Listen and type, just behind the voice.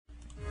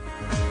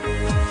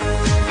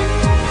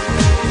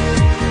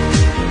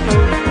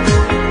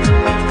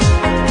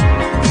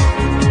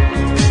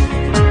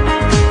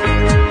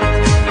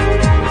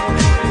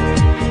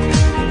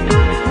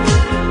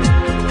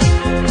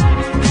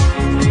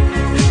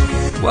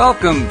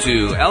Welcome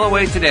to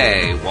LOA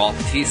Today. Walt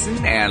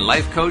Thiessen and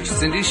life coach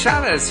Cindy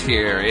Chavez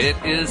here. It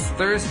is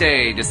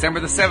Thursday, December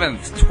the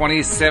 7th,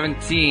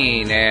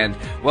 2017, and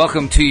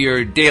welcome to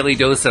your daily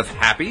dose of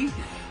happy.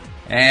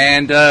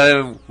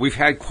 And we've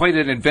had quite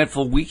an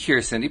eventful week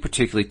here, Cindy,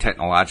 particularly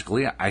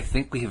technologically. I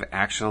think we have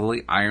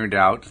actually ironed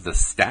out the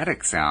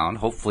static sound.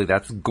 Hopefully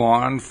that's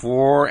gone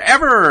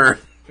forever.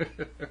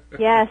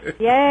 Yes,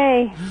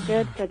 yay.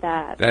 Good for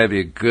that. That'd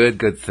be a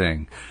good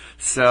thing.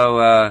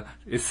 So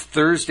it's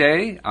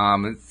Thursday.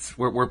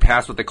 We're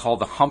past what they call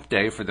the hump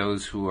day for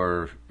those who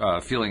are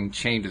feeling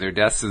chained to their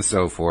desks and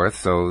so forth.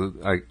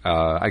 So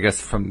I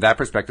guess from that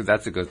perspective,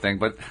 that's a good thing.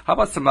 But how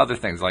about some other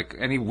things, like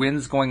any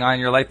wins going on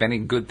in your life, any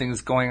good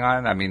things going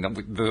on? I mean,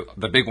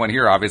 the big one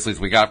here, obviously, is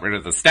we got rid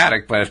of the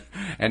static. But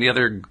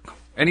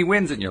any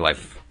wins in your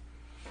life?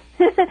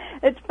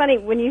 It's funny,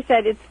 when you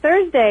said it's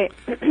Thursday,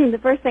 the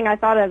first thing I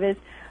thought of is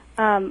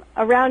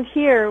around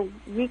here,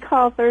 we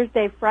call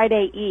Thursday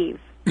Friday Eve.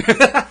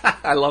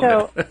 I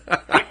love it.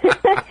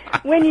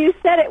 When you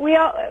said it, we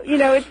all,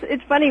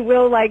 it's funny,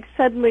 we'll like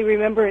suddenly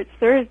remember it's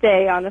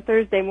Thursday on a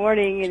Thursday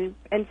morning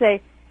and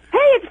say, hey,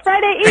 it's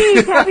Friday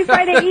Eve, happy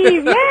Friday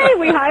Eve, yay,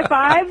 we high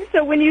five.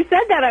 So when you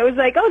said that, I was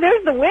like, oh,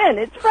 there's the win,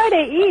 it's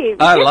Friday Eve.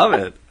 I love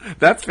it.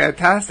 That's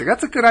fantastic.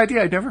 That's a good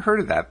idea. I'd never heard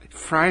of that.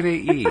 Friday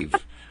Eve.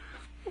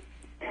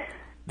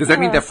 Does that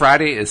mean that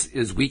Friday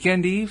is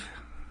weekend eve?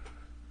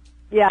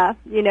 Yeah,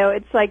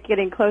 it's like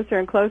getting closer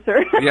and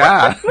closer.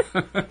 Yeah.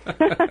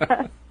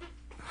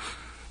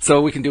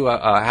 So we can do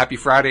a happy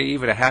Friday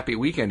Eve and a happy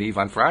weekend Eve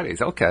on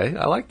Fridays. Okay,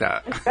 I like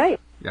that. That's right.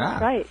 Yeah.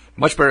 That's right.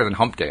 Much better than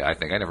hump day, I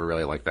think. I never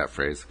really liked that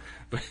phrase.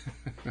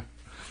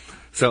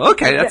 So,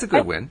 okay, that's a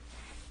good win.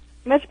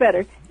 Much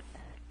better.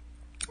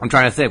 I'm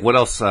trying to think what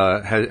else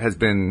has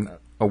been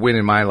a win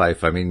in my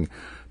life. I mean,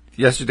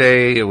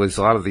 yesterday it was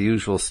a lot of the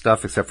usual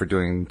stuff except for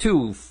doing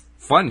two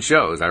fun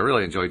shows. I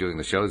really enjoy doing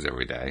the shows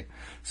every day.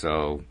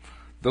 So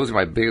those are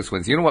my biggest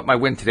wins. You know what my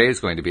win today is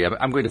going to be?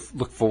 I'm going to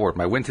look forward.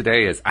 My win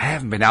today is I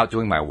haven't been out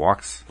doing my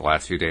walks the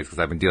last few days because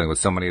I've been dealing with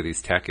so many of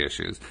these tech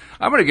issues.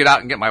 I'm going to get out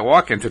and get my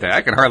walk in today.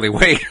 I can hardly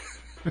wait.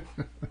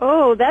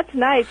 Oh, that's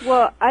nice.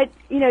 Well,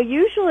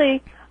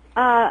 usually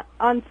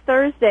on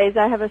Thursdays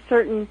I have a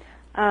certain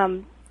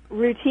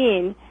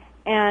routine,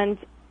 and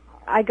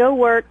I go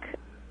work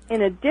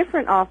in a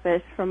different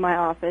office from my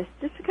office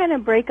just to kind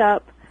of break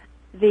up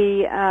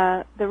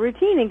the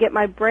routine and get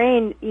my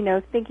brain,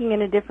 thinking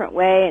in a different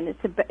way, and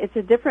it's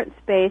a different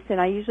space,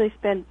 and I usually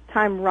spend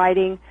time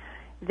writing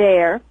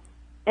there.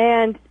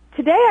 And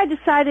today I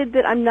decided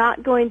that I'm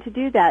not going to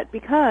do that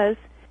because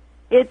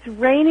it's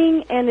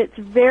raining and it's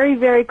very,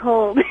 very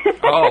cold.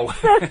 Oh.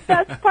 So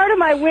that's part of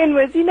my win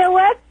was, you know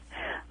what?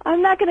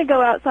 I'm not going to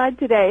go outside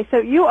today. So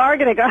you are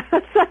going to go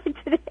outside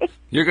today.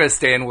 You're going to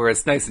stay in where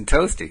it's nice and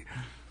toasty.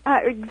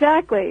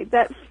 Exactly.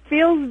 That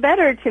feels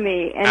better to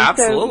me. And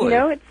Absolutely.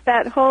 So, it's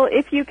that whole,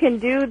 if you can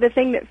do the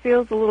thing that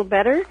feels a little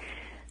better,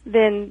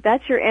 then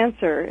that's your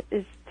answer,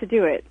 is to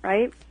do it,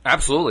 right?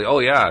 Absolutely. Oh,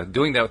 yeah.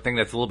 Doing that thing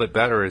that's a little bit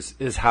better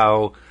is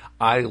how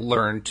I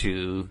learned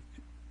to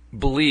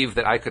believe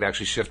that I could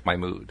actually shift my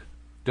mood.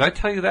 Did I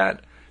tell you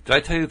that? Did I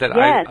tell you that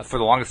Yes. for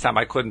the longest time,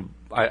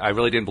 I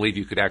really didn't believe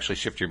you could actually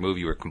shift your mood.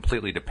 You were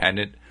completely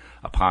dependent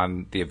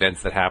upon the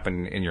events that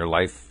happen in your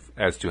life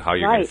as to how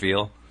you're going to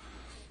feel?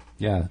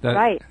 Yeah,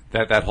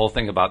 that whole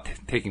thing about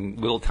taking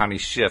little tiny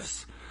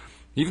shifts.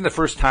 Even the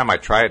first time I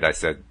tried it, I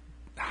said,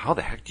 how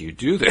the heck do you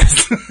do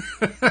this?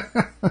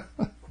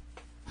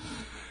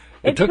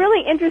 It's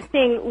really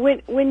interesting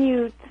when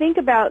you think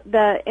about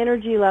the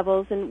energy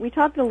levels, and we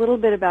talked a little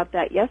bit about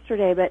that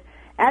yesterday, but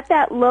at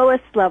that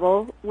lowest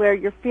level where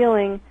you're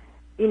feeling,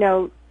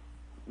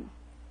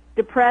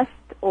 depressed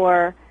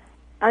or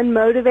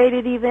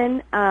unmotivated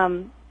even,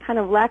 kind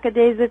of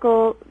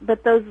lackadaisical,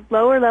 but those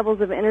lower levels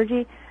of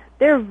energy,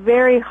 they're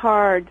very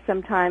hard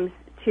sometimes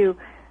to,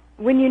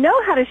 when you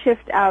know how to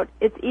shift out,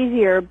 it's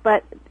easier,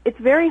 but it's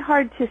very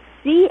hard to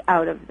see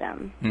out of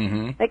them.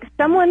 Mm-hmm. Like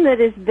someone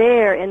that is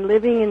there and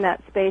living in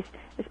that space,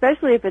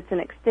 especially if it's an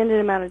extended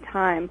amount of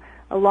time,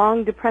 a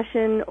long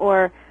depression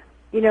or,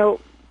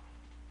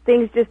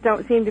 things just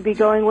don't seem to be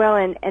going well,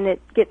 and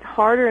it gets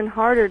harder and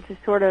harder to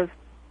sort of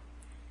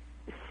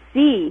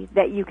see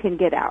that you can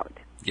get out.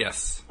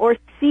 Yes. Or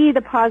see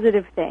the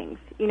positive things.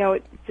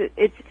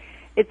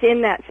 It's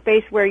in that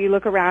space where you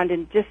look around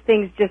and just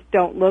things just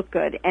don't look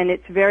good, and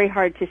it's very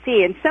hard to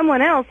see. And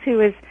someone else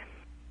who is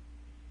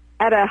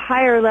at a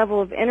higher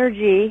level of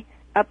energy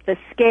up the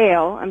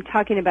scale, I'm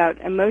talking about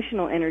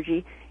emotional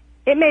energy,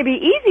 it may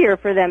be easier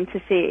for them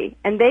to see.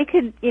 And they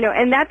could,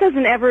 and that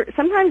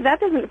sometimes that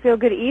doesn't feel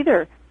good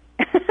either.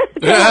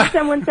 To have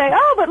someone say,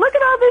 oh, but look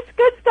at all this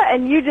good stuff,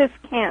 and you just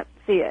can't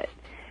see it.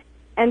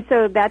 And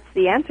so that's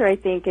the answer, I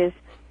think, is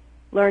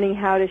learning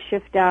how to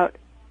shift up,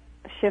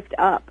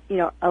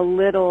 a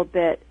little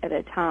bit at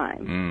a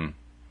time.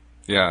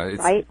 Yeah.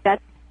 Right?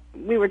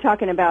 We were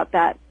talking about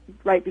that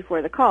right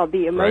before the call,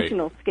 the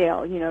emotional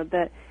scale,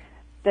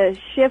 the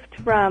shift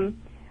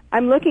from,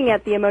 I'm looking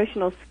at the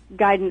emotional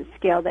guidance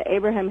scale, the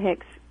Abraham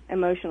Hicks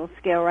emotional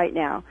scale right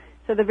now.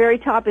 So So the very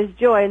top is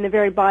joy, and the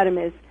very bottom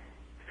is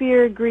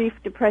fear, grief,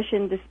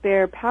 depression,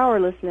 despair,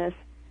 powerlessness.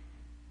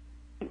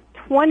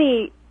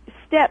 20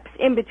 steps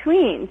in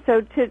between.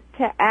 So to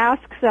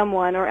ask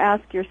someone or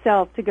ask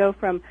yourself to go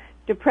from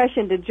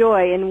depression to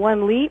joy in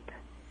one leap,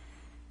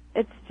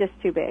 it's just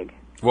too big.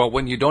 Well,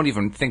 when you don't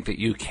even think that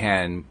you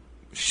can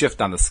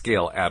shift on the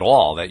scale at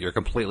all, that you're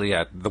completely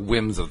at the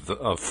whims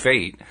of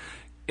fate,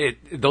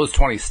 those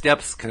 20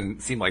 steps can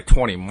seem like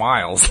 20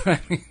 miles.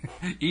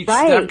 Each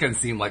step can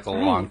seem like a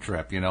long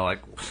trip,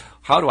 like,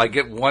 how do I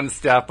get one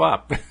step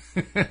up?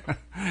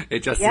 It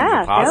just seems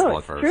impossible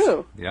at first.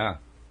 True. Yeah.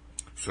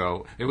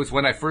 So it was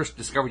when I first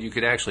discovered you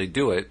could actually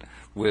do it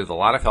with a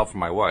lot of help from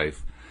my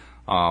wife,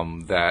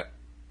 that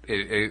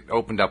it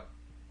opened up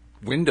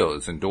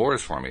windows and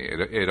doors for me.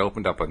 It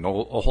opened up a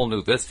whole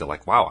new vista.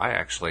 Like, wow, I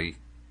actually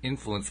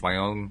influence my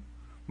own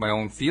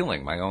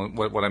feeling,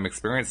 what I'm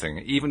experiencing.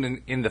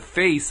 Even in the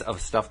face of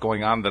stuff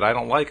going on that I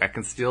don't like, I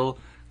can still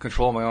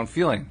control my own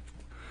feeling.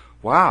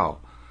 Wow.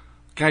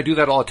 Can I do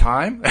that all the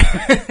time?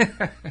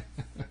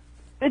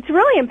 It's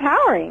really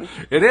empowering.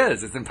 It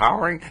is. It's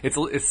empowering.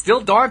 It's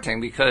still daunting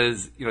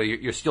because,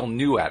 you're still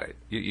new at it.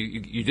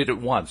 You did it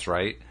once,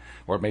 right?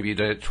 Or maybe you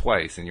did it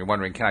twice and you're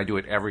wondering, can I do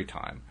it every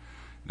time?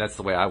 That's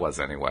the way I was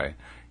anyway.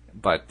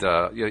 But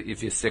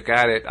if you stick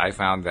at it, I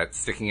found that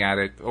sticking at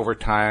it over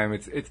time,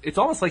 it's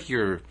almost like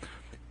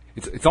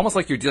it's almost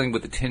like you're dealing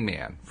with the Tin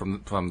Man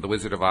from The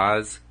Wizard of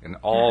Oz, and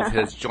all of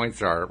his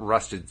joints are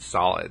rusted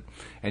solid,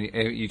 and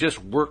you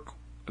just work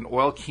an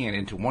oil can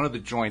into one of the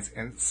joints,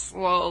 and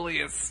slowly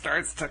it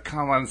starts to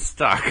come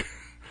unstuck.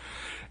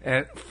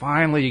 And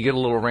finally, you get a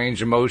little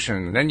range of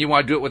motion, and then you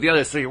want to do it with the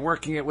other, so you're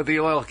working it with the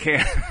oil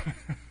can.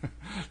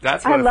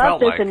 That's what it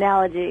felt like. I love this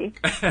analogy.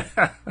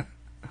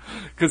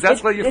 Because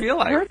that's what you feel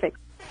like. Perfect.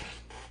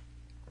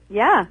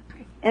 Yeah.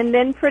 And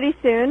then pretty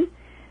soon,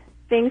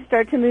 things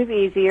start to move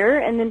easier,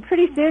 and then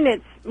pretty soon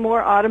it's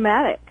more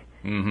automatic.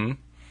 Mm-hmm.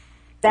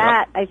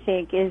 That, I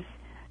think, is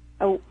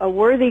a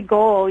worthy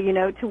goal,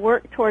 to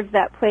work towards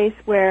that place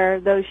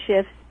where those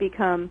shifts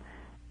become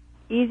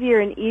easier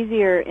and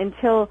easier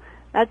until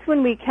that's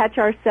when we catch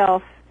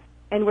ourselves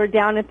and we're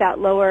down at that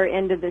lower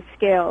end of the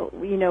scale,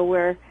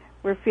 where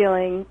we're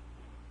feeling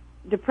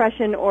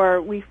depression,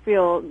 or we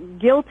feel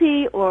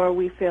guilty, or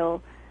we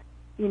feel,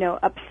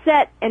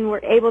 upset, and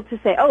we're able to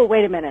say, oh,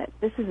 wait a minute,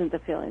 this isn't the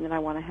feeling that I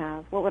want to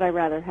have. What would I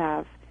rather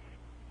have?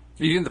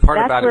 Even the part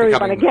That's about where it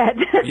becoming, we want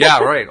to get. Yeah,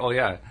 right. Oh,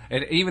 yeah.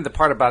 And even the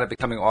part about it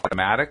becoming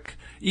automatic,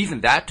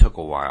 even that took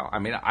a while. I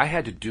mean, I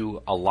had to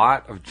do a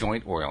lot of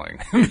joint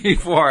oiling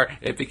before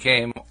it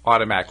became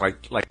automatic,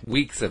 like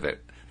weeks of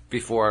it,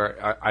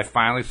 before I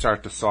finally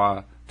started to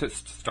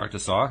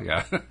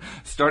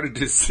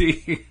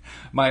see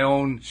my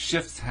own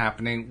shifts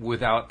happening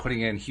without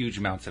putting in huge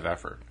amounts of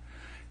effort.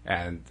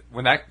 And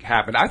when that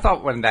happened, I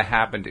thought when that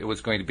happened, it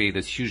was going to be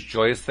this huge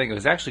joyous thing. It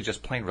was actually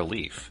just plain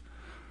relief,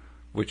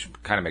 which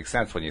kind of makes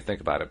sense when you think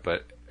about it.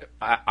 But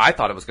I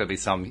thought it was going to be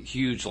some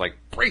huge,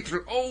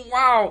 breakthrough. Oh,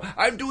 wow,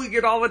 I'm doing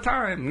it all the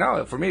time.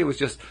 No, for me, it was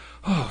just,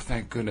 oh,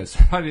 thank goodness.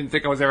 I didn't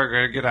think I was ever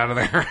going to get out of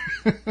there.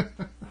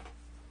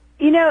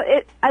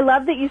 I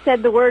love that you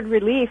said the word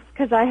relief,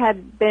 because I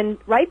had been,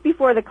 right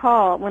before the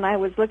call, when I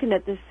was looking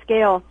at this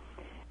scale,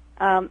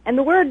 and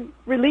the word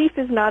relief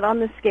is not on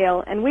the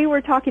scale, and we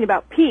were talking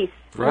about peace.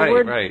 Right, the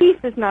word peace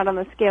is not on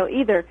the scale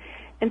either.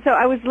 And so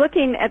I was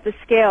looking at the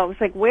scale. It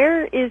was like,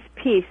 where is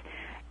peace?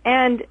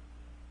 And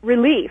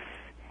relief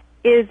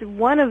is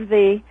one of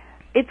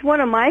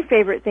my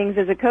favorite things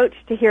as a coach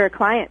to hear a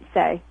client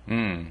say.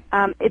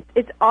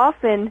 It's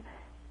often,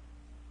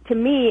 to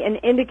me, an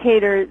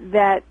indicator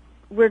that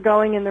we're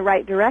going in the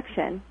right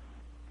direction.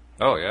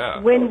 Oh, yeah.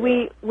 When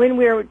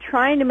we're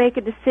trying to make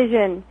a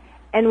decision,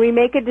 and we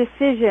make a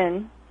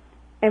decision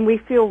and we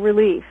feel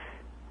relief,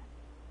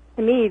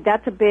 to me,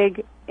 that's a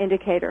big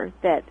indicator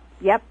that,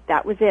 yep,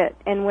 that was it.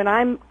 And when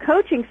I'm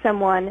coaching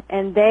someone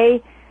and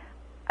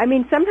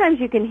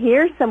sometimes you can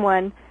hear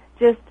someone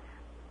just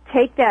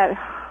take that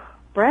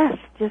breath,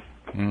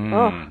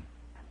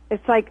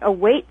 it's like a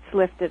weight's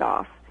lifted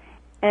off.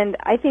 And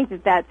I think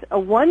that that's a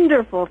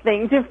wonderful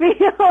thing to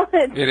feel.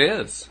 It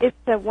is. It's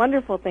a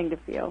wonderful thing to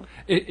feel.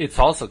 It's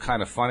also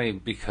kind of funny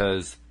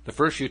because the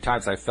first few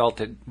times I felt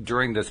it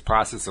during this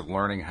process of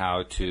learning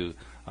how to,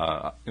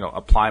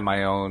 apply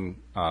my own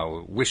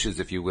wishes,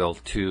 if you will,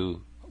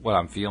 to what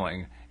I'm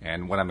feeling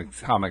and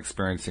how I'm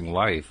experiencing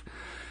life.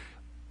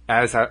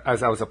 As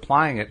I was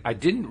applying it, I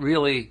didn't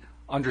really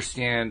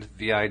understand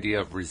the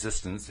idea of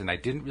resistance, and I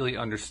didn't really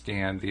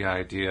understand the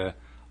idea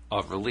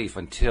of relief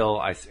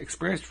until I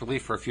experienced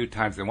relief for a few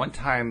times. And one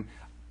time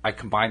I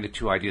combined the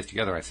two ideas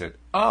together. I said,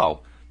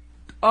 oh,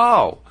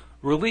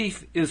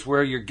 relief is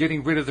where you're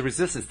getting rid of the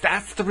resistance.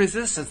 That's the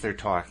resistance they're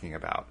talking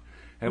about.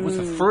 And it was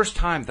the first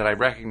time that I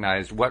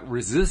recognized what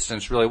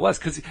resistance really was,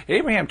 because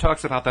Abraham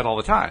talks about that all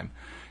the time.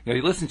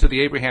 You listen to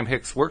the Abraham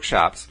Hicks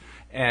workshops,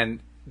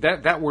 and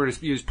that word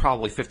is used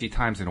probably 50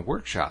 times in a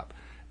workshop.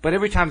 But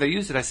every time they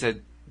used it, I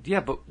said, yeah,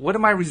 but what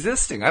am I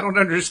resisting? I don't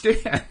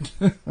understand.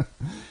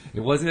 It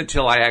wasn't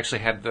until I actually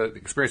had the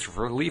experience of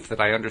relief that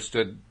I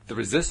understood the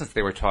resistance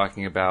they were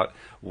talking about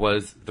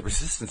was the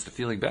resistance to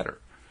feeling better.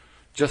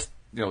 Just,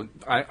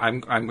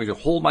 I'm going to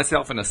hold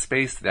myself in a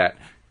space that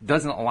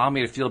doesn't allow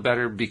me to feel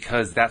better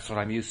because that's what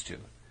I'm used to.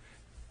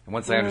 And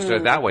once I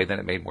understood it that way, then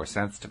it made more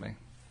sense to me.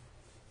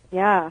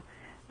 Yeah.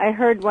 I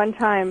heard one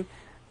time,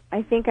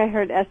 I think I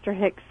heard Esther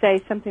Hicks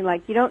say something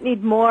like, you don't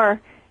need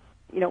more,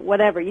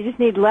 whatever. You just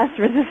need less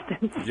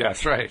resistance.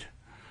 Yes, right.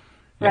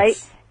 Right?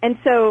 Yes. And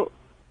so,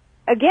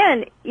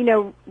 again,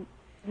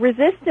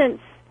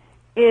 resistance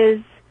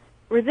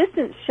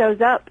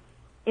shows up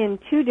in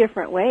two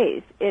different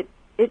ways. It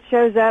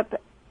shows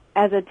up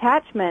as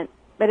attachment,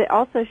 but it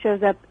also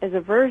shows up as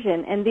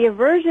aversion. And the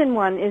aversion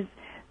one is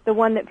the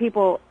one that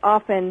people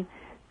often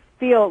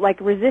feel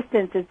like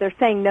resistance is they're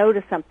saying no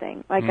to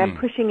something, like I'm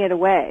pushing it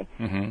away,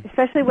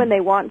 especially when they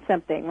want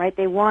something, right?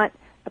 They want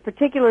a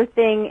particular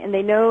thing, and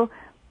they know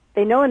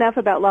enough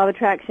about law of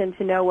attraction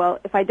to know, well,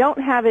 if I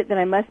don't have it, then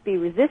I must be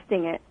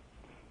resisting it.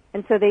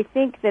 And so they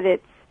think that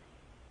it's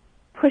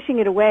pushing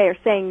it away or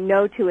saying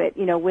no to it,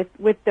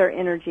 with their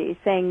energy,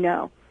 saying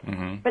no.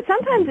 But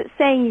sometimes it's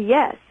saying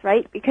yes,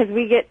 right? Because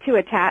we get too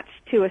attached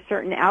to a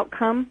certain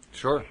outcome.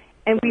 Sure.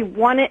 And we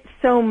want it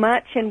so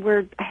much, and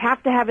I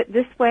have to have it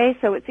this way,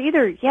 so it's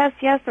either yes,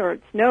 yes, or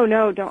it's no,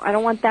 I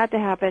don't want that to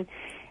happen.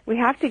 We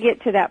have to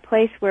get to that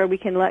place where we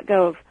can let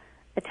go of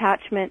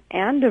attachment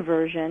and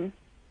aversion,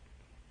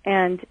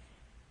 and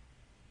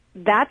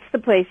that's the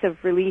place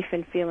of relief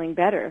and feeling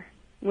better,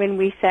 when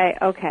we say,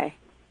 okay,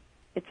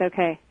 it's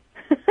okay.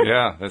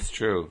 Yeah, that's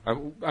true.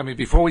 I mean,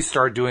 before we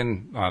started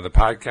doing the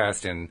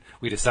podcast and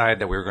we decided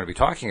that we were going to be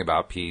talking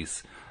about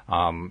peace,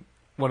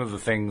 one of the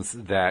things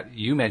that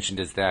you mentioned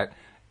is that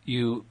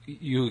you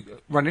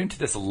run into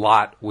this a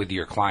lot with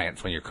your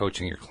clients when you're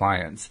coaching your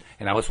clients.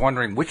 And I was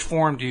wondering, which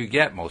form do you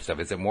get most of?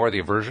 Is it more the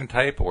aversion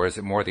type or is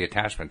it more the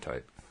attachment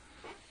type?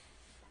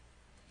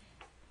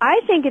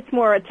 I think it's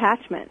more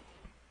attachment.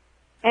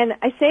 And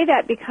I say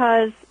that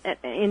because,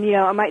 and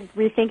I might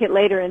rethink it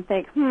later and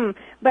think,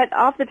 but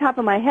off the top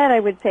of my head I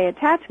would say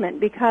attachment,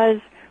 because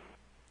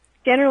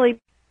generally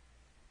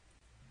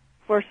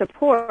for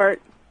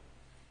support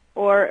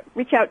or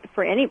reach out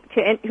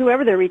to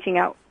whoever they're reaching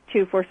out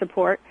to for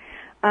support,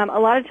 a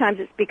lot of times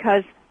it's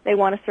because they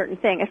want a certain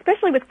thing,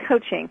 especially with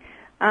coaching.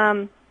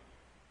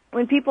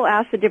 When people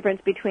ask the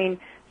difference between,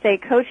 say,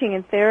 coaching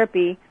and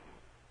therapy,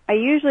 I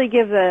usually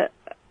give the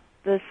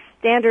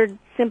standard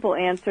simple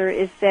answer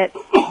is that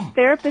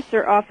therapists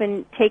are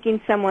often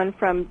taking someone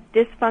from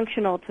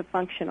dysfunctional to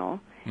functional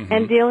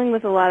and dealing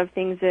with a lot of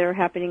things that are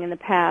happening in the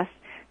past.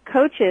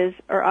 Coaches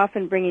are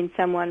often bringing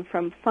someone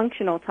from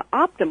functional to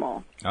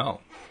optimal. Oh.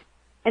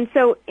 And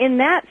so in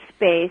that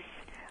space,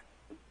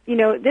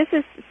 this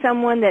is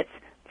someone that's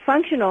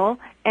functional,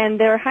 and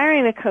they're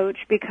hiring a coach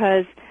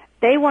because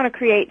they want to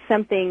create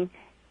something,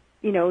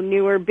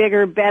 newer,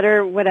 bigger,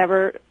 better,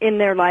 whatever, in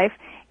their life.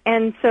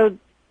 And so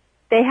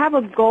they have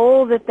a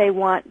goal that they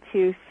want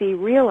to see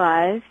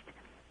realized,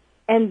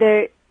 and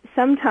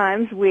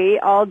sometimes we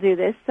all do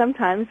this.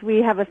 Sometimes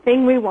we have a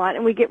thing we want,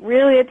 and we get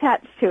really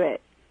attached to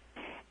it.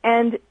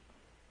 And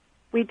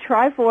we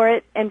try for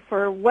it, and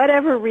for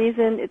whatever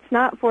reason, it's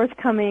not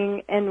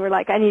forthcoming, and we're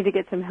like, I need to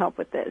get some help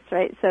with this,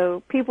 right?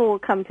 So people will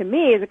come to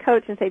me as a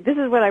coach and say, this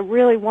is what I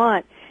really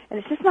want, and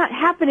it's just not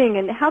happening,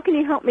 and how can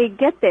you help me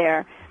get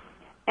there?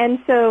 And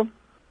so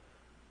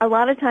a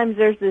lot of times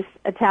there's this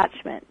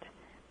attachment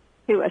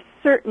to a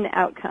certain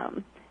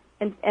outcome,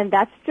 and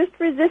that's just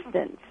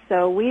resistance.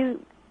 So we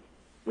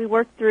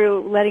work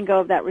through letting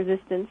go of that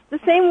resistance the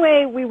same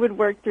way we would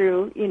work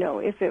through,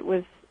 if it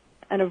was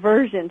an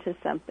aversion to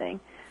something.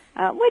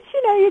 Which,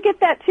 you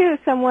get that too.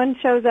 Someone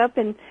shows up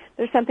and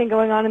there's something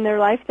going on in their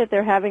life that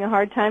they're having a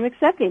hard time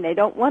accepting. They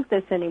don't want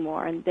this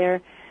anymore, and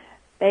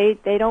they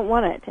don't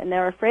want it, and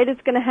they're afraid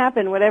it's going to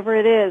happen, whatever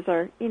it is,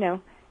 or,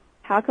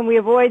 how can we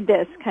avoid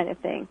this kind of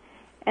thing?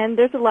 And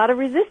there's a lot of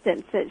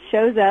resistance that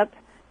shows up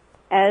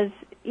as,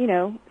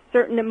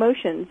 certain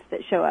emotions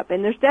that show up.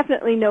 And there's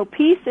definitely no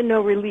peace and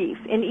no relief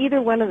in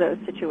either one of those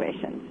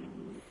situations.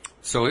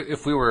 So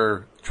if we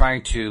were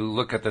trying to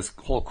look at this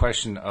whole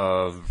question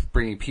of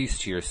bringing peace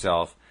to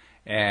yourself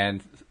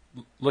and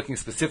looking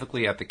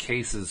specifically at the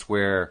cases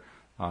where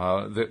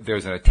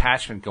there's an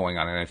attachment going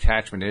on, an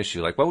attachment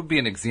issue, like what would be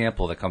an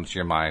example that comes to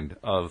your mind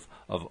of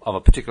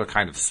a particular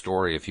kind of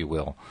story, if you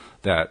will,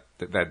 that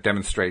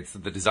demonstrates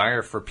the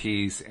desire for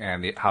peace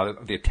and how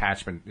the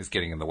attachment is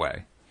getting in the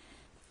way?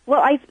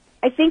 Well,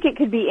 I think it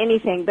could be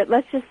anything, but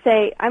let's just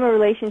say I'm a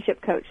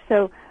relationship coach,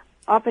 so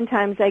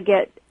oftentimes I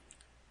get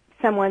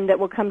someone that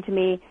will come to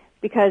me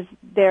because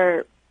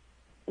they're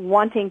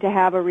wanting to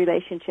have a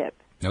relationship.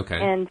 Okay.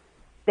 And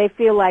they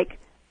feel like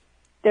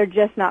they're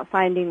just not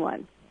finding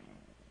one.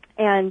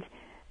 And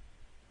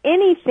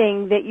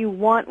anything that you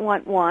want,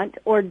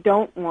 or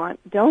don't want,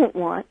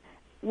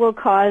 will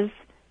cause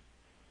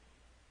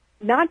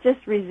not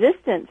just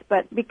resistance,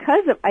 but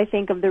because of, I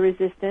think, of the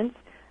resistance,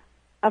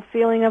 a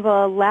feeling of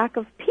a lack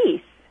of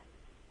peace.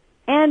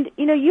 And,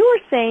 you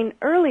were saying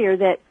earlier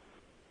that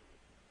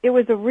it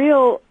was a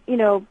real,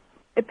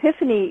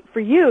 epiphany for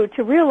you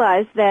to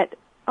realize that,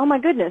 oh my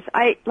goodness,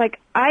 I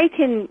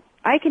can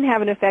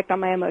have an effect on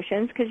my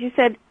emotions, because you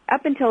said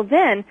up until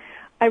then,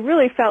 I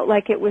really felt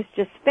like it was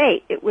just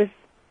fate. It was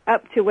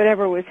up to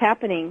whatever was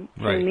happening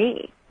to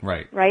me.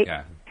 Right.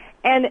 Yeah.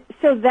 And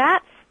so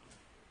that's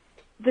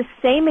the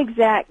same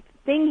exact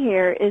thing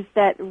here, is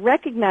that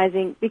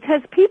recognizing,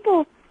 because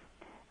people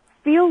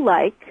feel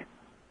like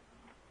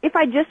if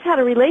I just had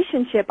a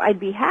relationship, I'd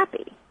be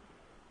happy.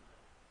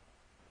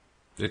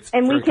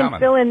 And we can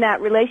fill in that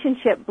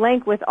relationship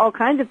blank with all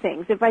kinds of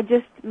things. If I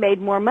just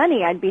made more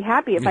money, I'd be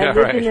happy. If I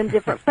lived in a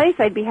different place,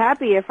 I'd be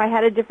happy. If I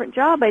had a different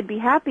job, I'd be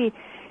happy.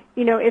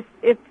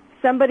 If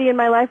somebody in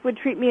my life would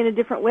treat me in a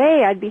different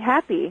way, I'd be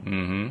happy.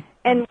 Mm-hmm.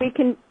 And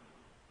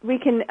we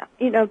can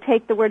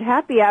take the word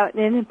happy out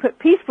and put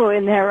peaceful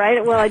in there,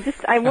 right? Well,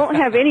 I won't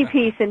have any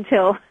peace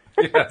until.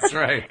 Yes,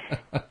 right.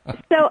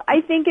 So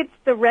I think it's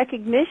the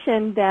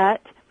recognition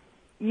that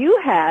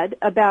you had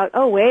about,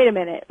 oh, wait a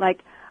minute,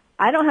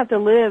 I don't have to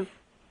live,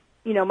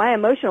 my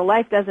emotional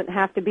life doesn't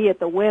have to be at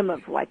the whim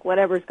of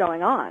whatever's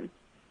going on.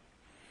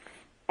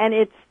 And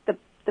it's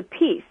the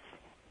peace.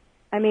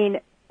 I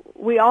mean,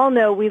 we all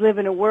know we live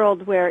in a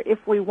world where if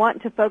we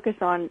want to focus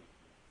on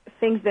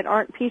things that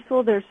aren't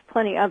peaceful, there's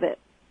plenty of it.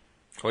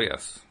 Oh,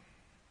 yes.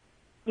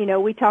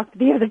 We talked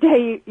the other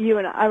day, you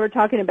and I were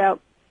talking about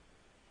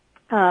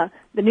the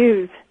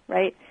news,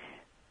 right?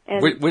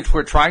 And which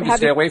we're trying to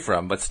stay away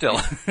from, but still.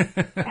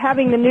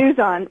 having the news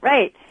on,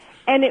 right.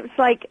 And it's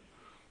like,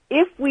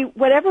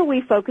 whatever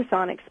we focus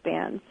on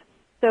expands.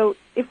 So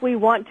if we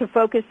want to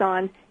focus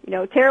on,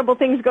 terrible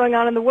things going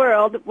on in the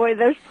world, boy,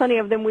 there's plenty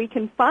of them we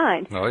can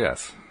find. Oh,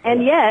 yes.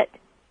 And yet,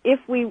 if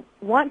we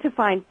want to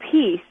find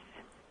peace,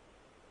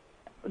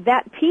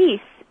 that peace,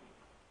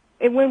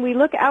 and when we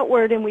look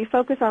outward and we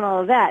focus on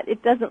all of that,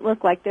 it doesn't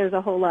look like there's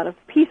a whole lot of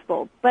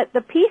peaceful, but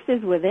the peace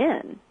is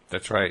within.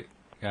 That's right.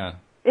 Yeah.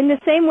 In the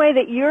same way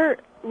that you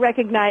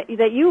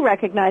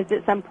recognized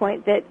at some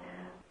point that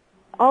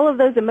all of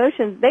those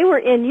emotions, they were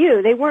in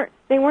you. They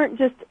weren't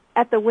just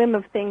at the whim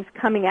of things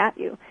coming at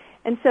you.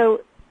 And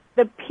so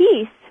the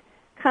peace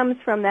comes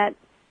from that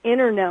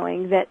inner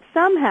knowing that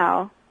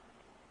somehow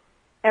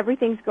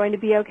everything's going to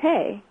be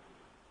okay.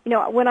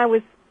 When I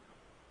was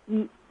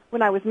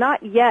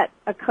not yet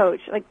a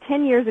coach,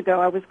 10 years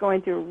ago, I was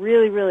going through a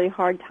really, really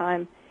hard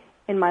time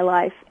in my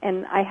life,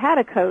 and I had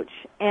a coach,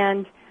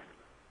 and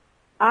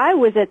I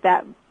was at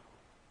that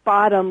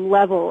bottom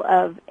level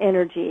of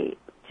energy,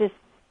 just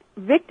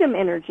victim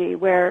energy,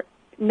 where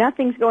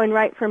nothing's going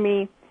right for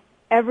me.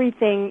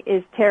 Everything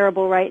is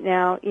terrible right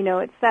now.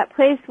 It's that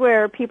place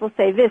where people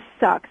say, this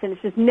sucks, and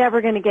it's just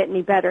never going to get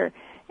any better,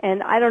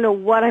 and I don't know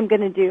what I'm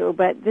going to do,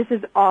 but this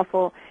is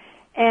awful.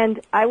 And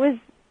I was,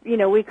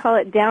 we call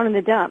it down in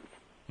the dumps.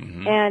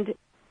 Mm-hmm. And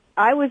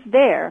I was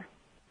there,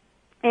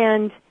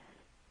 and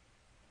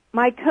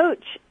my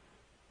coach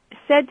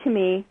said to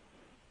me,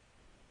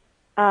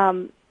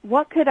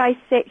 what could I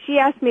say? She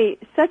asked me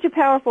such a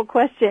powerful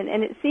question,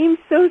 and it seems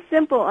so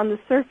simple on the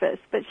surface,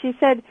 but she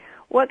said,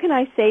 what can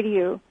I say to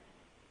you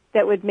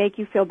that would make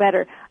you feel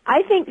better?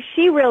 I think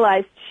she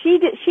realized she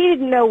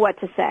didn't know what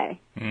to say.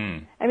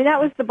 Mm. I mean,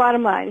 that was the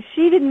bottom line.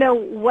 She didn't know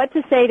what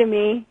to say to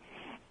me,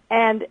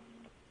 and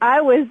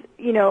I was,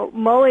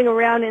 mulling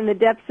around in the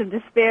depths of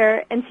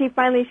despair, and she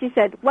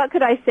said, what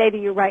could I say to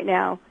you right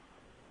now?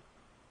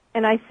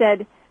 And I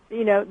said,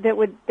 that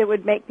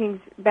would make things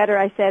better.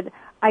 I said,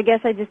 I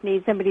guess I just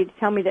need somebody to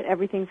tell me that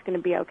everything's going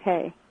to be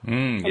okay.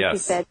 And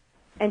yes.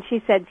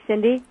 She said,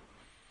 Cindy,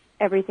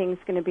 everything's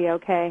going to be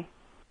okay.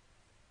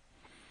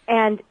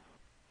 And,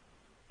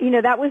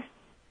 that was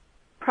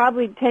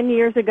probably 10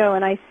 years ago,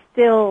 and I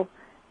still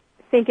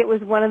think it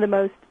was one of the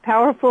most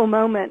powerful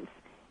moments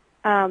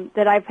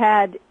that I've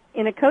had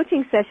in a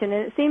coaching session,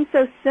 and it seems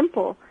so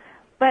simple,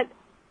 but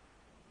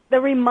the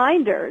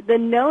reminder, the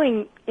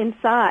knowing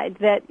inside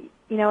that,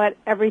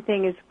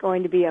 everything is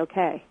going to be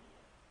okay,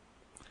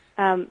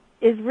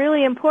 is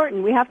really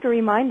important. We have to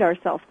remind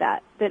ourselves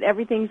that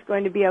everything's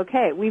going to be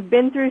okay. We've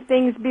been through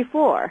things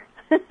before,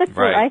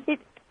 right?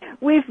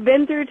 We've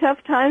been through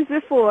tough times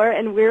before,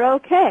 and we're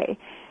okay.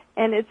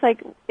 And it's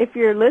like, if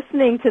you're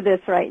listening to this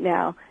right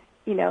now,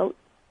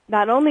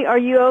 not only are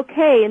you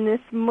okay in this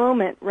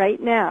moment right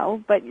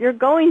now, but you're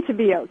going to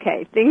be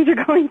okay. Things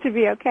are going to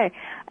be okay.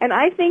 And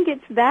I think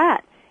it's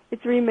that.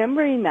 It's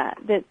remembering that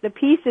the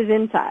peace is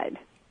inside.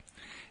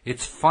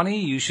 It's funny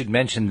you should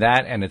mention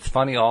that, and it's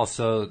funny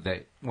also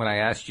that when I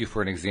asked you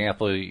for an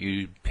example,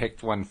 you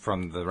picked one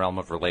from the realm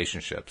of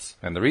relationships.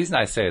 And the reason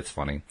I say it's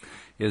funny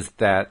is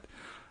that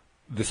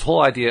this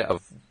whole idea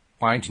of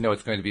wanting to know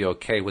it's going to be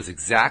okay was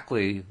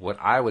exactly what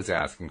I was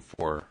asking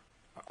for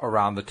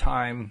around the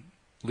time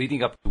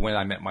leading up to when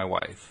I met my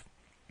wife.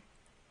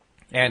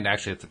 And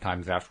actually at the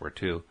times afterward,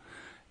 too.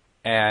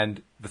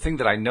 And the thing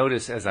that I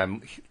notice as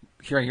I'm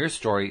hearing your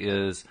story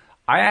is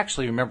I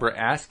actually remember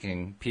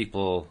asking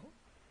people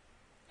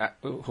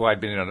who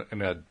I'd been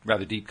in a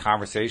rather deep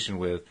conversation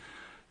with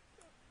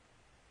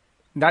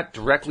not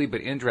directly,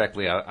 but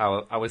indirectly,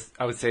 I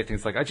would say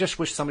things like, I just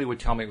wish somebody would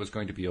tell me it was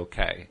going to be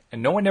okay.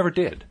 And no one ever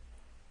did.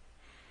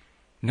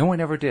 No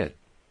one ever did.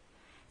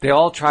 They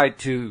all tried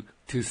to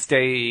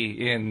stay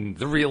in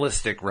the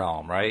realistic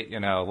realm, right?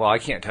 Well, I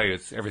can't tell you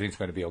everything's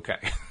going to be okay.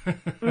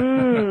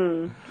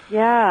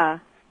 Yeah.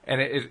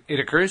 And it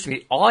occurs to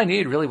me, all I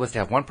needed really was to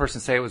have one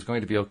person say it was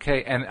going to be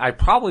okay, and I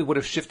probably would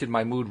have shifted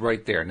my mood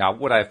right there. Now,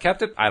 would I have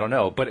kept it? I don't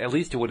know, but at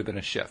least it would have been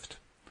a shift.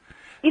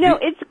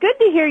 It's good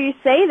to hear you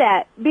say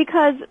that,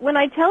 because when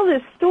I tell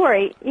this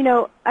story,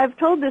 I've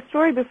told this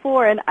story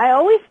before, and I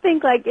always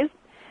think, like, is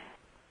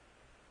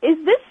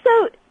this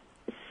so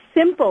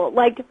simple,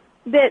 like,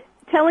 that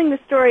telling the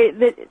story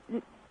that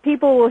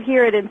people will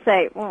hear it and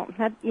say, well,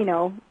 that,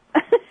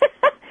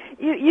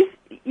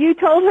 you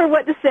told her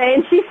what to say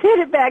and she said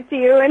it back to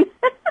you, and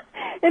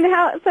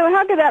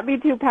how could that be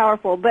too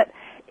powerful? But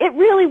it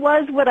really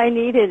was what I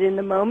needed in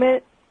the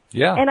moment.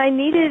 Yeah. And I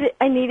needed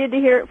to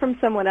hear it from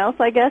someone else,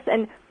 I guess,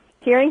 and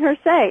hearing her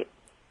say,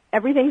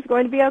 everything's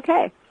going to be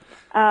okay.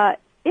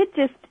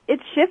 It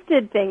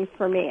shifted things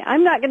for me.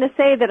 I'm not going to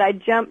say that I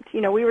jumped,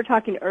 we were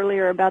talking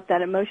earlier about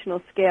that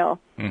emotional scale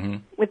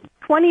with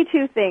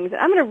 22 things.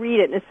 I'm going to read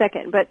it in a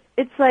second, but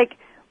it's like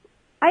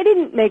I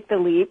didn't make the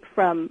leap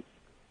from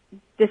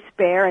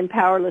despair and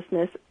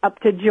powerlessness up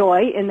to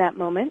joy in that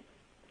moment.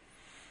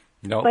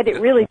 No. But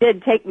it really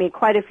did take me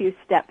quite a few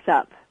steps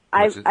up.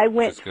 I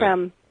went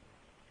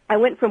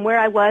from where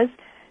I was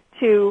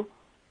to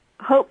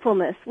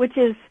hopefulness, which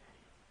is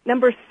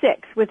number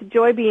 6, with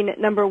joy being at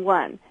number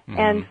 1.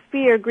 And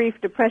fear, grief,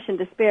 depression,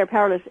 despair,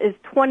 powerless is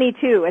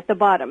 22 at the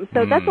bottom.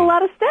 So that's a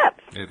lot of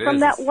steps from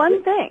that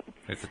one thing.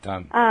 It's a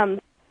ton.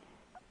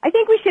 I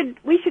think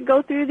we should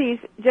go through these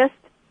just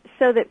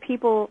so that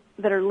people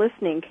that are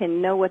listening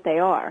can know what they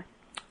are.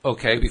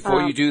 Okay,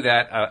 before you do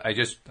that,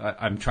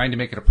 I'm trying to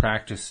make it a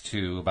practice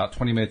to, about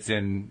 20 minutes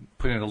in,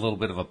 put in a little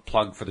bit of a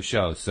plug for the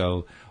show.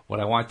 So what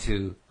I want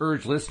to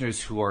urge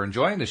listeners who are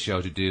enjoying the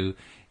show to do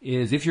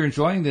is, if you're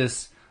enjoying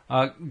this,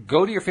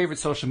 go to your favorite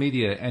social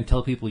media and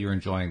tell people you're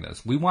enjoying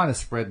this. We want to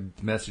spread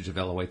the message of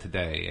LOA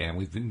Today, and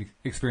we've been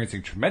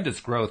experiencing tremendous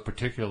growth,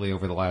 particularly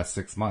over the last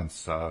 6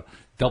 months,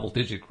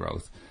 double-digit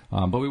growth.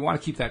 But we want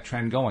to keep that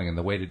trend going, and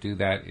the way to do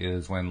that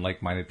is when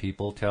like-minded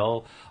people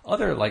tell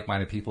other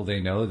like-minded people they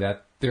know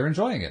that they're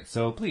enjoying it.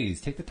 So please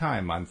take the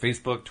time on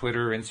Facebook,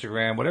 Twitter,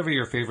 Instagram, whatever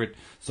your favorite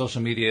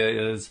social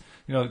media is,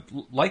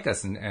 like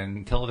us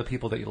and tell other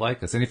people that you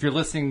like us. And if you're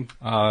listening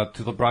to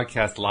the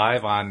broadcast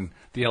live on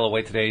the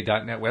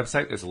LOAtoday.net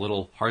website, there's a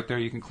little heart there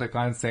you can click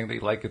on saying that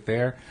you like it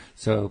there.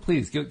 So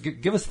please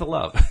give us the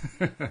love.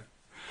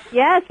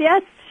 Yes,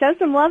 show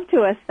some love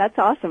to us. That's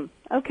awesome.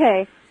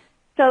 Okay,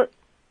 so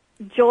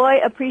joy,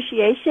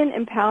 appreciation,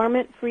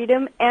 empowerment,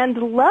 freedom, and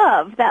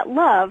love, that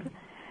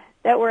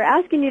we're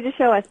asking you to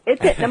show us.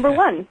 It's at number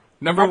 1.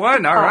 Number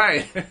 1, all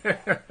right.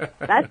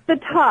 That's the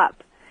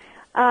top.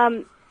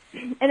 And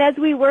as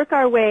we work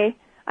our way,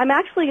 I'm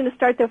actually going to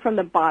start, though, from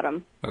the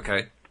bottom.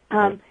 Okay.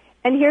 And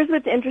here's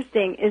what's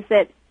interesting, is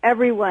that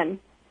everyone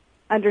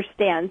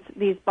understands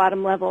these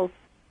bottom levels.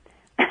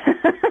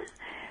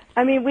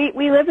 I mean,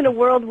 we live in a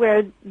world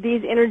where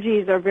these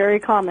energies are very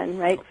common,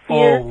 right?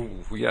 Fear,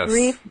 yes.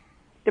 Grief,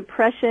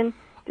 depression,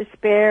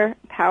 despair,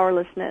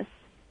 powerlessness.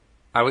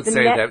 I would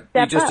say that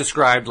you just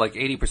described like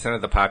 80%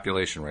 of the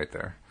population right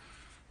there.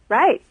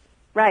 Right.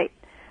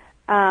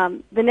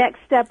 The next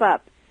step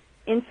up,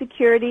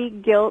 insecurity,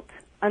 guilt,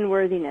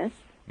 unworthiness.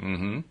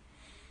 Mm-hmm.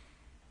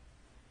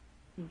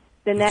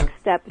 The next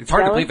step, it's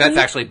hard jealousy. to believe that's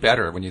actually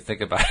better when you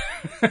think about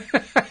it.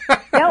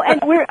 No,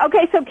 and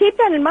so keep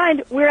that in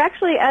mind. We're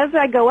actually, as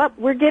I go up,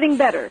 we're getting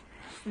better.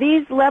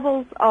 These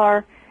levels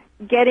are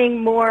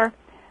getting more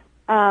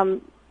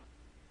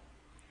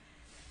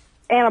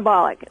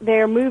anabolic.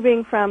 They're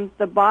moving from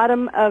the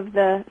bottom of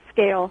the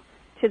scale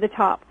to the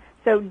top.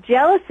 So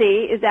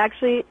jealousy is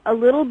actually a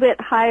little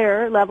bit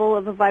higher level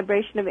of a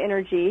vibration of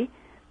energy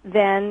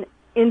than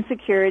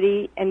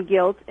insecurity and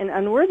guilt and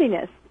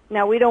unworthiness.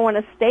 Now, we don't want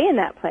to stay in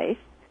that place,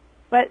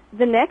 but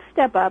the next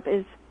step up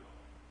is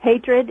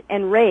hatred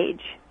and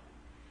rage.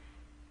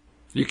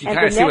 You can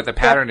kind of see what the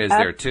pattern is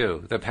there,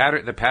 too. The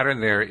pattern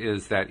there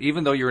is that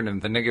even though you're in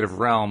the negative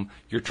realm,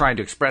 you're trying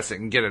to express it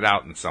and get it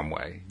out in some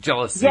way.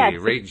 Jealousy,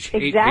 rage,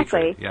 exactly.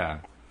 hatred. Yeah.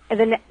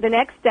 And the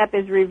next step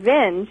is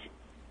revenge,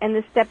 and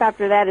the step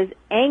after that is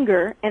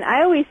anger. And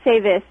I always say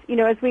this,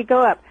 as we go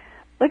up,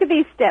 look at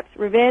these steps: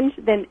 revenge,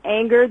 then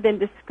anger, then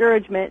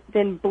discouragement,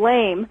 then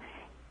blame.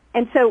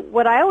 And so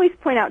what I always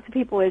point out to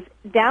people is,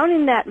 down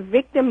in that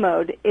victim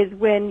mode is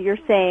when you're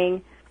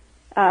saying,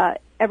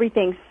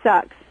 everything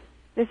sucks.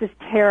 This is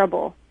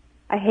terrible.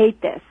 I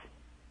hate this.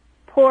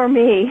 Poor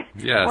me.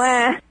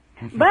 Yes.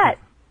 But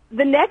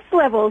the next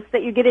levels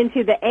that you get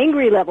into, the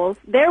angry levels,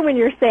 they're when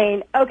you're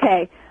saying,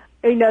 okay,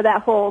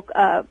 that whole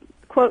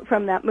quote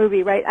from that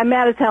movie, right? I'm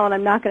mad as hell and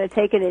I'm not going to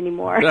take it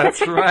anymore.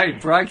 That's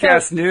right.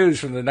 Broadcast news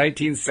from the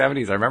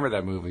 1970s. I remember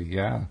that movie,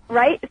 yeah.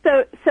 Right?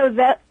 So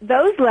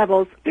those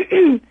levels,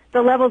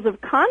 the levels of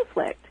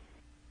conflict,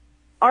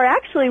 are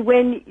actually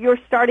when you're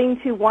starting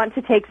to want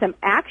to take some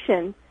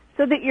action.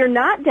 so that you're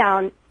not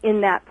down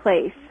in that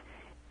place.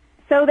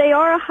 So they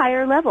are a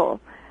higher level.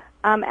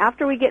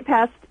 After we get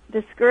past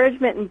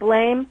discouragement and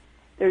blame,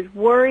 there's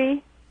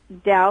worry,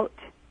 doubt,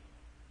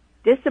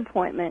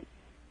 disappointment,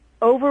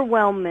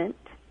 overwhelmment,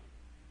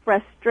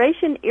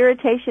 frustration,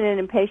 irritation, and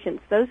impatience.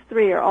 Those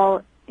three are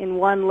all in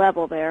one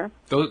level there.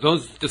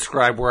 Those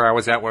describe where I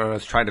was at when I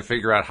was trying to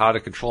figure out how to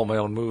control my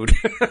own mood.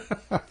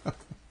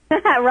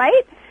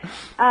 Right?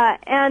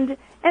 And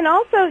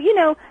also,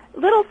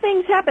 little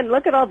things happen.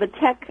 Look at all the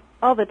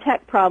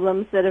tech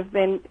problems that have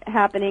been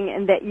happening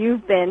and that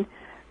you've been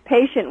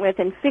patient with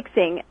and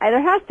fixing.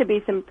 There has to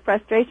be some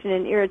frustration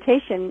and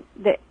irritation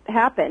that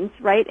happens,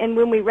 right? And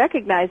when we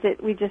recognize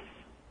it, we just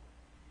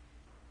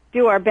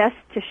do our best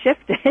to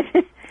shift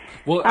it.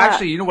 Well,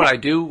 actually, you know what I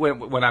do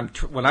when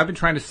I've been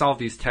trying to solve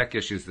these tech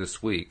issues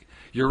this week.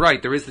 You're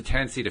right. There is the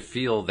tendency to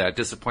feel that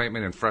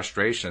disappointment and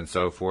frustration and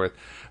so forth.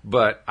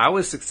 But I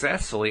was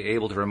successfully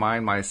able to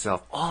remind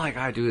myself, all I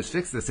got to do is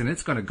fix this, and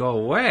it's going to go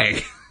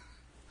away.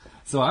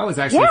 So I was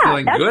actually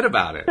feeling good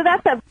about it. So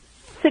that's a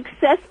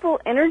successful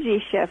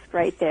energy shift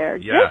right there.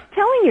 Yeah. Just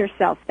telling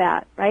yourself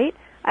that, right?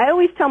 I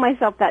always tell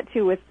myself that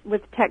too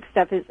with tech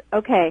stuff is,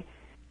 okay,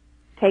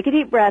 take a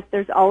deep breath.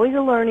 There's always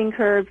a learning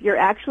curve. You're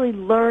actually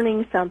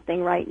learning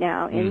something right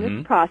now in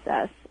this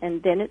process,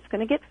 and then it's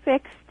going to get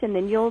fixed, and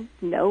then you'll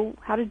know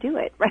how to do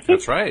it, right?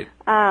 That's right.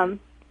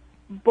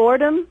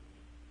 Boredom,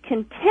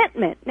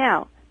 contentment.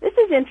 Now, this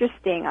is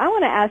interesting. I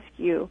want to ask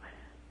you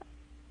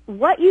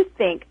what you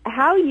think,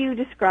 how you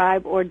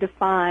describe or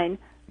define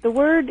the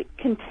word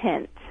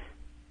content.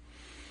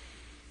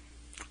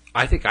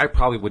 I think I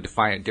probably would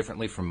define it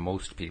differently from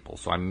most people,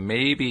 so I'm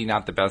maybe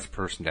not the best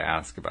person to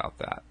ask about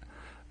that.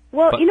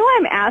 Well,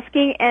 I'm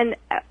asking, and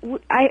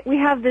we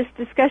have this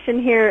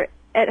discussion here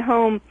at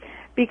home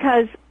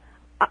because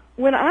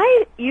when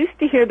I used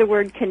to hear the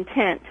word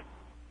content,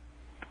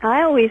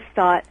 I always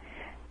thought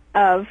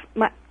of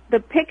the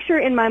picture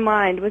in my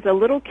mind was a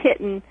little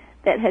kitten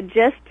that had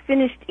just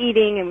finished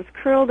eating and was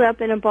curled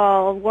up in a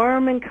ball,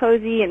 warm and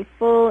cozy and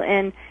full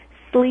and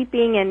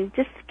sleeping and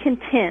just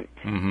content.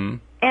 Mm-hmm.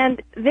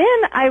 And then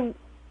I,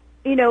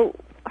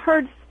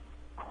 heard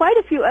quite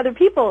a few other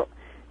people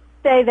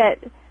say that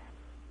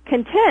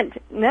content,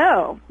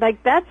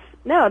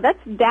 that's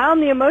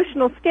down the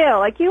emotional scale.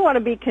 Like, you want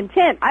to be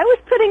content. I was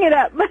putting it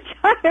up much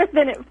higher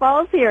than it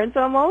falls here, and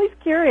so I'm always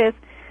curious.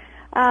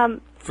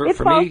 It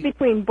falls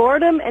between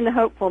boredom and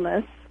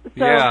hopefulness.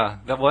 So, yeah,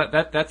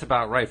 that's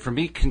about right. For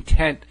me,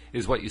 content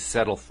is what you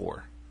settle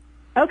for.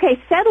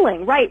 Okay,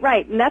 settling,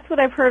 right, and that's what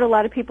I've heard a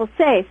lot of people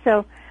say.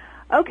 So,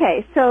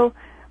 okay, so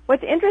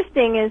what's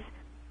interesting is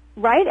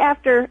right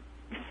after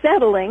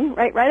settling,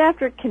 right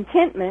after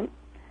contentment,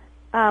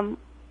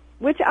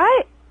 which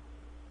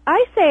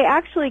I say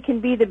actually can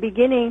be the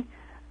beginning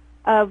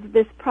of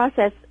this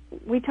process.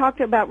 We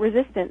talked about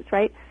resistance,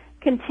 right?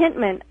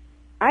 Contentment,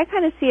 I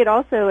kind of see it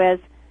also as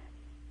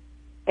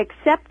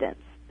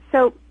acceptance.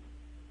 So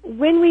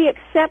when we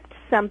accept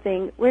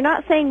something, we're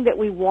not saying that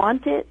we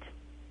want it.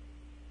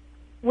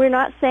 We're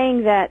not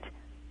saying that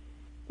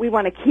we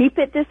want to keep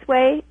it this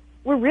way.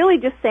 We're really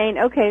just saying,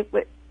 okay,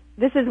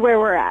 this is where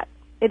we're at.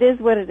 It is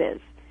what it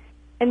is.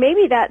 And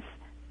maybe that's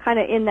kind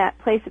of in that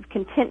place of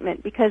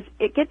contentment, because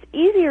it gets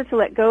easier to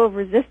let go of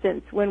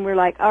resistance when we're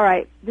like, all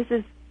right,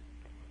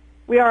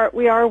 we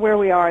are where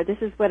we are. This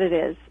is what it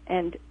is.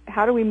 And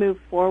how do we move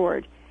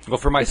forward? Well,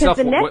 for myself,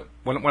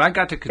 when I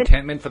got to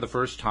contentment for the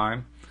first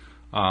time,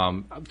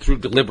 through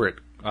deliberate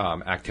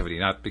activity,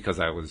 not because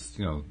I was,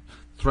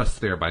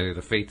 thrust there by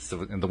the fates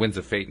and the winds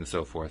of fate and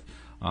so forth.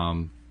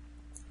 When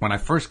I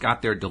first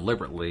got there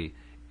deliberately,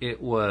 it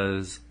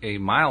was a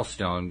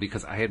milestone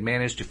because I had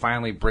managed to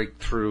finally break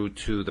through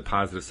to the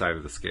positive side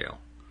of the scale.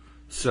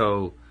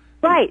 So,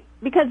 right,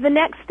 because the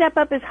next step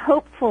up is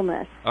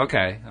hopefulness.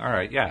 Okay, all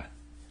right, yeah.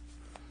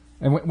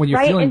 And when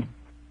you're feeling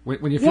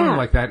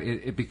like that,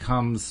 it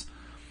becomes,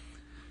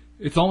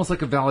 it's almost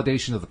like a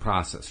validation of the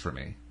process for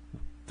me.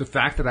 The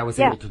fact that I was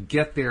able to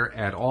get there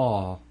at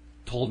all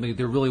told me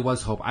there really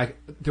was hope.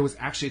 There was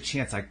actually a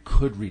chance I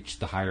could reach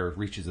the higher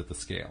reaches of the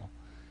scale.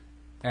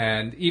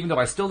 And even though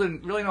I still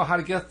didn't really know how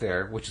to get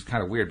there, which is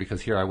kind of weird because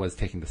here I was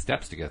taking the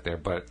steps to get there,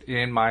 but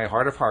in my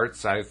heart of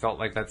hearts, I felt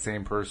like that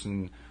same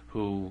person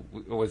who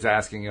was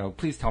asking,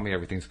 please tell me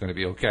everything's going to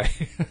be okay.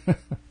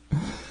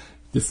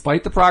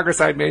 Despite the progress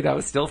I'd made, I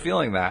was still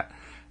feeling that.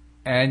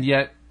 And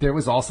yet there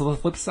was also the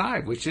flip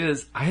side, which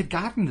is I had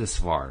gotten this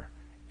far.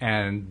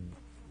 And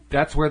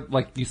that's where,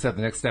 like you said,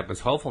 the next step was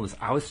hopefulness.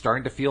 I was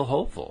starting to feel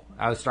hopeful.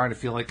 I was starting to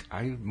feel like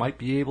I might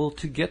be able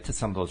to get to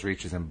some of those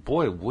reaches. And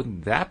boy,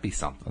 wouldn't that be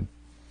something.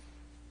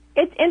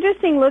 It's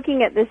interesting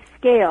looking at this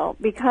scale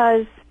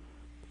because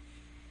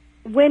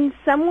when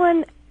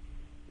someone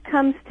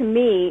comes to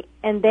me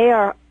and they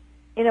are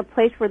in a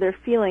place where they're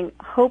feeling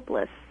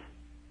hopeless,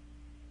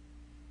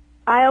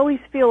 I always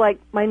feel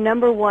like my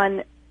number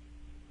one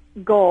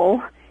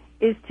goal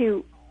is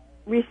to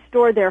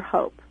restore their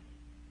hope.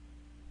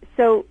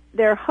 So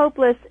they're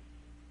hopeless,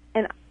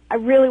 and I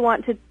really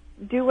want to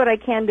do what I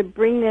can to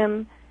bring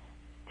them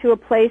to a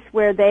place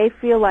where they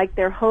feel like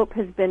their hope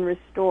has been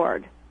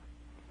restored.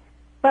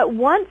 But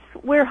once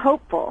we're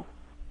hopeful,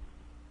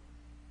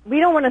 we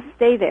don't want to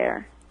stay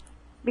there,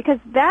 because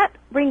that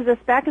brings us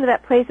back into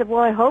that place of,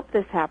 well, I hope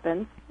this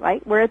happens,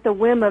 right? We're at the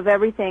whim of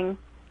everything.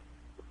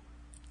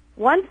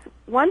 Once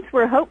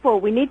we're hopeful,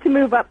 we need to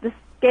move up the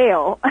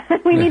scale.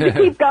 We need to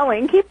keep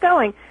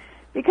going,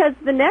 because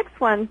the next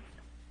ones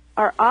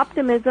are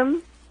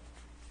optimism,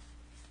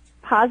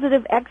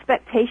 positive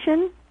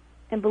expectation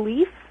and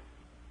belief,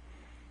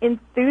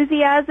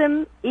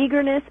 enthusiasm,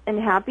 eagerness, and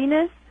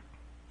happiness.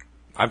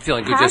 I'm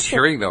feeling good just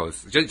hearing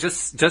those.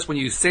 Just when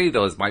you say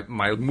those,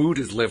 my mood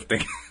is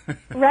lifting.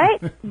 Right?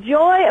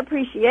 Joy,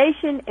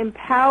 appreciation,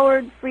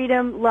 empowered,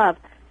 freedom, love.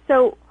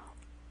 So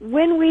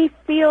when we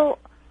feel,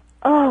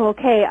 oh,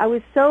 okay, I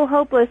was so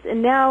hopeless,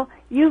 and now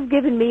you've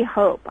given me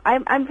hope.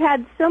 I've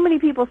had so many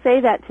people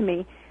say that to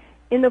me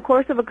in the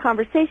course of a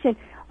conversation.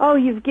 Oh,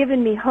 you've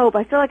given me hope.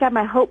 I feel like I have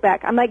my hope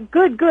back. I'm like,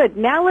 good.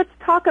 Now let's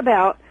talk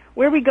about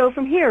where we go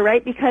from here,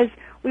 right? Because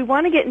we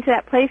want to get into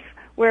that place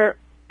where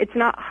it's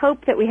not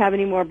hope that we have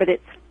anymore, but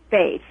it's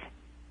faith.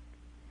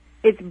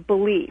 It's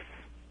belief.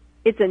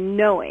 It's a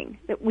knowing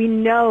that we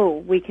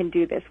know we can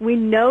do this. We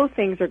know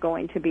things are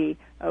going to be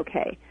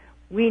okay.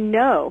 We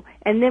know.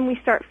 And then we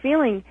start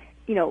feeling,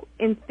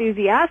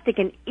 enthusiastic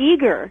and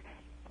eager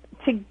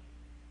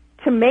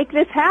to make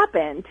this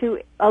happen,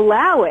 to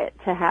allow it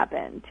to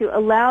happen, to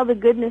allow the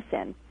goodness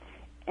in.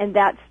 And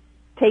that's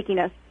taking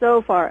us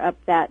so far up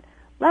that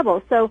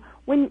level. So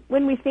when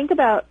we think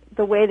about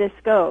the way this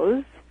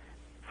goes,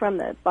 from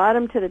the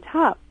bottom to the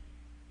top,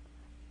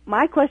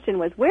 my question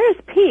was, where is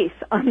peace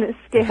on this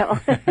scale?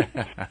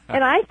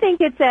 And I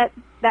think it's at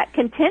that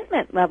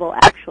contentment level,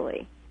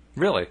 actually.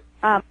 Really?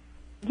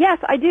 Yes,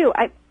 I do.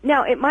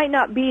 Now, it might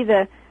not be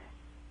the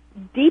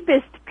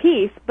deepest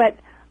peace, but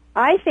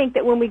I think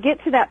that when we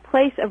get to that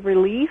place of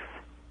relief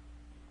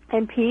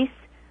and peace,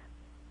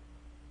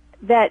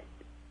 that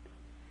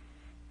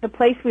the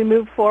place we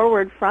move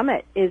forward from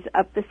it is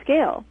up the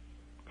scale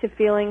to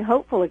feeling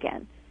hopeful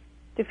again,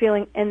 to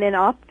feeling, and then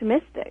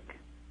optimistic,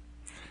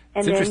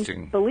 and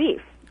then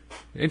belief.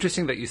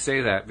 Interesting that you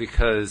say that,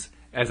 because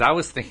as I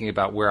was thinking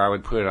about where I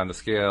would put it on the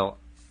scale,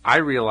 I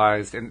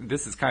realized, and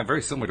this is kind of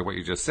very similar to what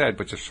you just said,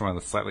 but just from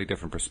a slightly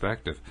different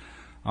perspective.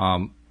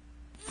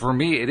 For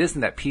me, it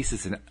isn't that peace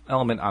is an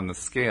element on the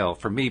scale.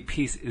 For me,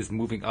 peace is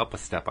moving up a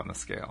step on the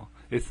scale.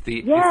 It's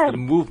the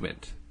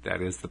movement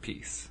that is the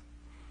peace.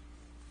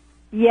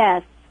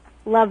 Yes,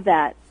 love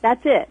that.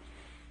 That's it.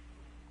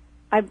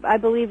 I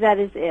believe that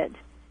is it.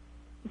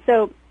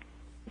 So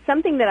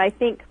something that I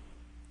think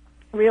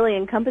really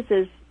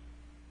encompasses,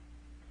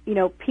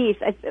 peace,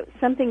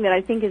 something that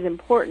I think is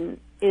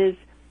important is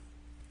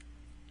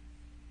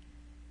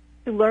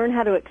to learn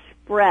how to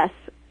express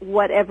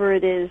whatever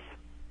it is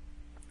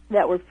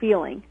that we're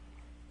feeling.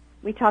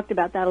 We talked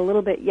about that a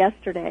little bit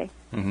yesterday.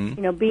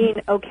 Mm-hmm.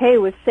 Being okay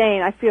with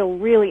saying, I feel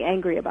really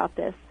angry about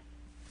this,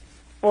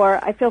 or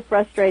I feel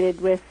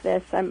frustrated with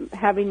this. I'm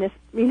having this,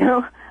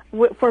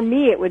 for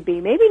me it would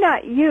be, maybe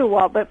not you,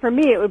 Walt, but for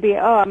me it would be,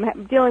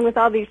 I'm dealing with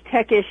all these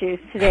tech issues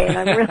today and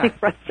I'm really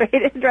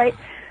frustrated, right?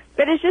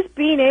 But it's just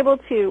being able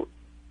to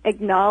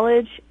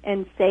acknowledge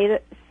and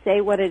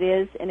say what it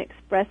is and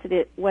express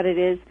what it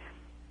is.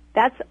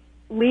 That's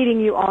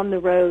leading you on the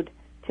road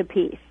to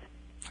peace.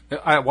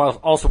 I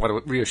also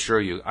want to reassure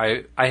you,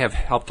 I have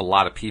helped a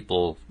lot of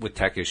people with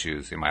tech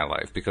issues in my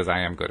life because I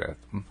am good at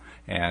them.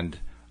 And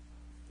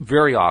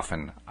very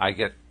often I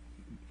get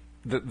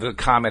the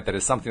comment that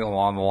is something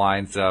along the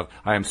lines of,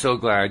 I am so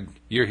glad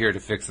you're here to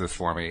fix this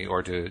for me,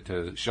 or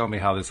to show me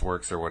how this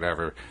works or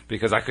whatever,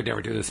 because I could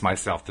never do this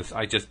myself.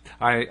 I just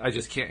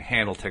can't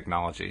handle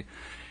technology.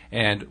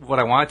 And what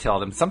I want to tell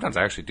them, sometimes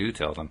I actually do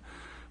tell them,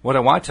 what I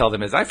want to tell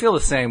them is I feel the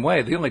same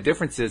way. The only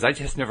difference is I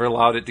just never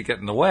allowed it to get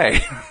in the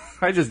way.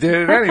 I just did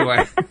it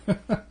anyway.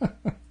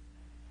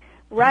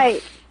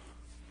 Right.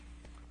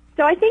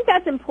 So I think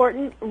that's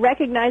important,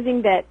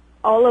 recognizing that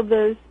all of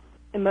those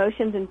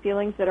emotions and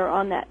feelings that are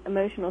on that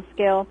emotional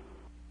scale,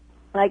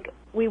 like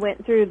we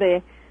went through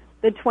the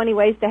 20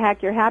 ways to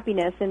hack your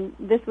happiness, and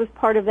this was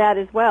part of that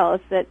as well.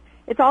 It's that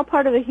it's all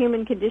part of the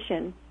human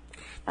condition.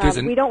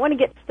 We don't want to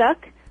get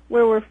stuck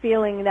where we're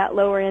feeling that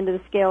lower end of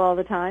the scale all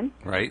the time.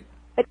 Right.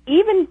 But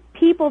even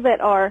people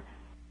that are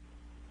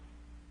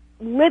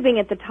living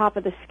at the top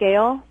of the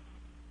scale,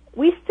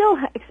 we still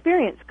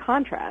experience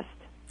contrast.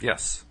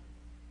 Yes.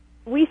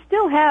 We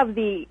still have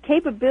the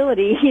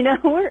capability,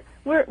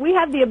 we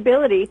have the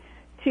ability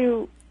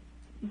to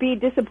be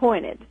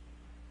disappointed,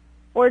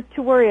 or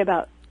to worry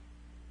about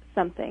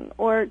something,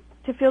 or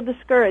to feel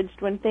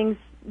discouraged when things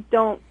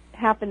don't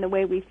happen the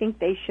way we think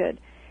they should.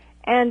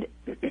 And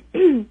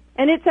and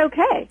it's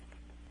okay.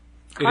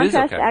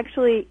 Contrast,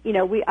 actually,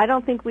 I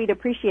don't think we'd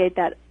appreciate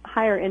that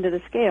higher end of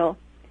the scale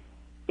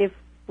if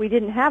we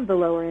didn't have the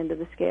lower end of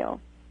the scale.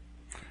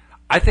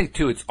 I think,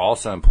 too, it's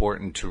also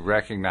important to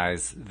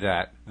recognize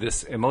that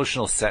this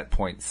emotional set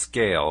point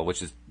scale,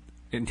 which is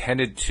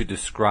intended to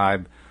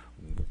describe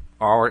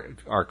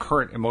our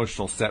current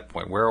emotional set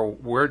point, where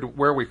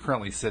are we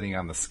currently sitting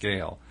on the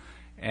scale,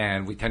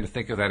 and we tend to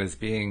think of that as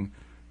being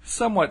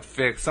somewhat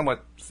fixed,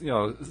 somewhat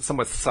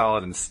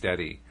solid and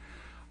steady.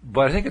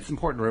 But I think it's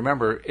important to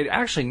remember it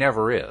actually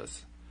never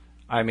is.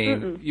 I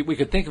mean, we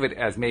could think of it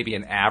as maybe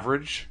an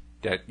average,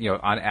 that,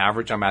 on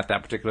average I'm at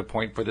that particular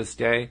point for this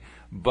day,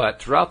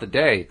 but throughout the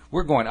day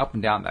we're going up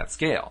and down that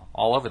scale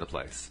all over the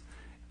place.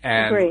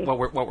 And Agreed.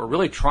 what we're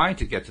really trying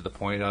to get to the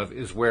point of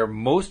is where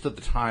most of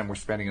the time we're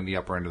spending in the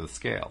upper end of the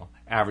scale,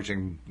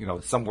 averaging,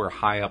 somewhere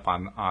high up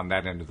on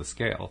that end of the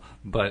scale.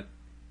 But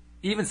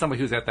even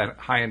somebody who's at that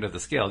high end of the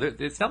scale,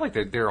 it's not like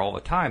they're there all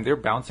the time. They're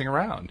bouncing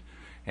around.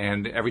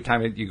 And every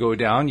time you go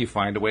down, you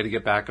find a way to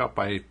get back up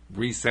by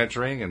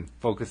recentering and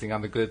focusing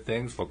on the good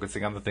things,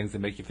 focusing on the things that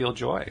make you feel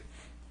joy.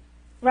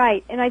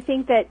 Right, and I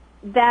think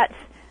that's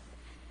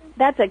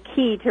a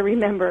key to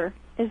remember,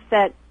 is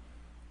that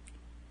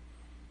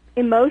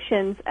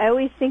emotions, I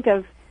always think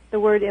of the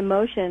word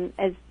emotion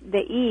as the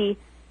E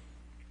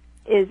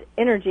is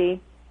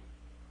energy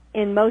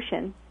in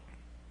motion.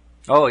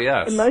 Oh,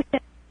 yes.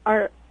 Emotions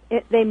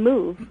they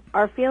move.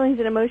 Our feelings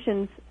and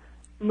emotions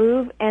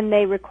move, and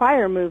they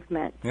require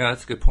movement. Yeah,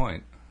 that's a good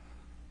point.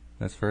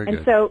 That's very good.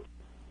 And so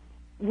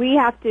we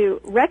have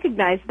to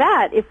recognize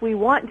that if we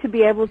want to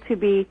be able to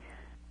be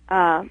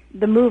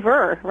the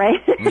mover, right?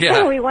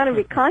 Yeah. We want to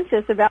be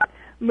conscious about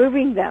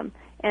moving them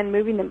and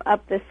moving them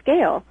up the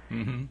scale.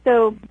 Mm-hmm.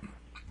 So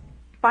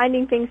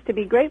finding things to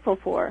be grateful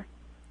for,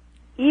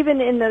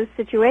 even in those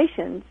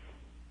situations.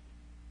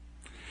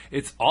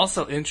 It's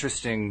also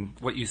interesting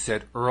what you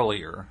said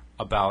earlier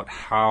about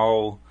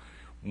how,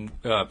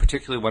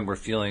 particularly when we're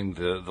feeling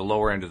the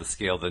lower end of the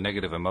scale, the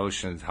negative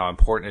emotions, how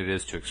important it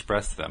is to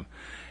express them.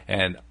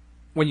 And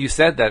when you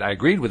said that, I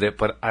agreed with it,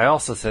 but I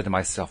also said to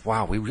myself,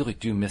 wow, we really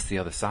do miss the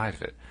other side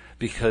of it.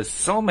 Because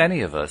so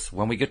many of us,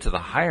 when we get to the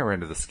higher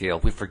end of the scale,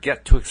 we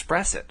forget to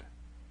express it.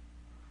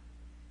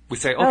 We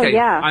say, okay,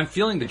 I'm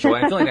feeling the joy,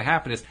 I'm feeling the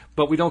happiness,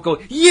 but we don't go,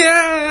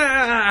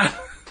 yeah!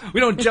 We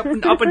don't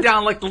jump up and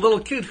down like the little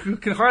kid who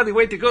can hardly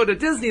wait to go to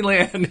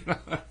Disneyland.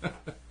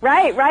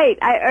 Right.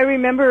 I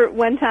remember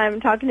one time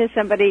talking to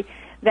somebody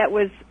that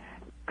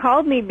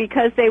called me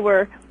because they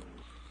were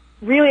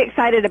really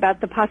excited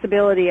about the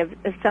possibility of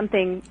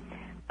something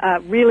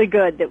really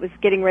good that was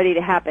getting ready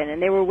to happen,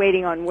 and they were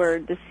waiting on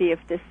word to see if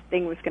this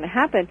thing was going to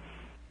happen.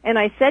 And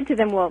I said to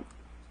them, well,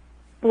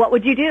 what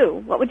would you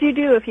do? What would you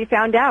do if you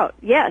found out?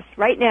 Yes,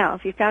 right now,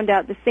 if you found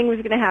out this thing was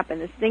going to happen,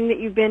 this thing that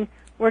you've been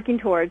working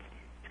towards,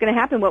 it's going to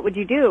happen, what would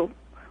you do?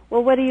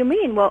 Well, what do you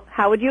mean? Well,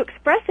 how would you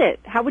express it?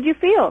 How would you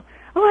feel?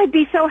 Oh, I'd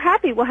be so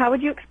happy. Well, how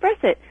would you express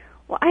it?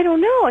 Well, I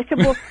don't know. I said,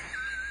 well,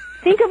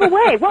 think of a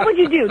way. What would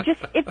you do?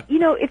 Just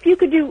if you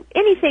could do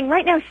anything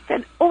right now. She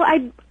said, oh,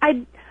 I'd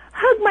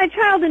hug my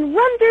child and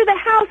run through the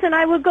house, and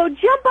I would go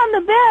jump on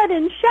the bed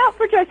and shout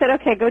for joy. I said,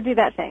 okay, go do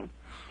that thing.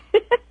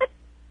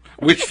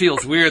 Which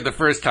feels weird the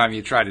first time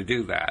you try to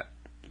do that.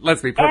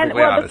 Let's be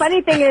perfectly honest. The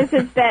funny thing is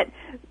that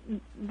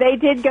they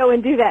did go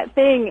and do that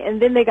thing,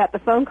 and then they got the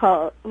phone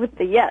call with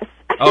the yes.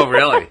 Oh,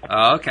 really?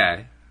 Oh,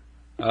 okay.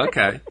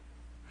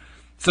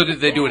 So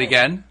did they do it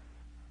again?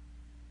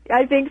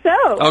 I think so.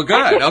 Oh,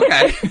 good.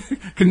 Okay.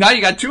 Because now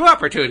you got two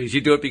opportunities.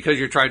 You do it because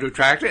you're trying to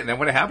attract it, and then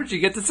when it happens, you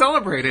get to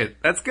celebrate it.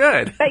 That's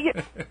good. But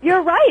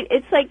you're right.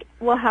 It's like,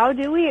 well, how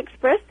do we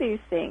express these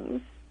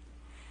things?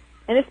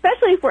 And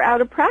especially if we're out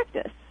of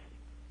practice.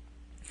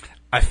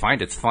 I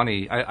find it's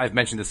funny. I've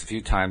mentioned this a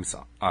few times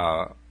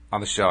on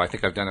the show. I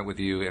think I've done it with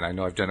you, and I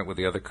know I've done it with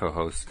the other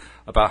co-hosts,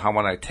 about how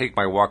when I take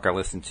my walk, I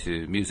listen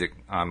to music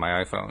on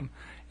my iPhone.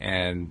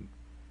 And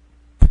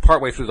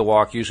partway through the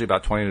walk, usually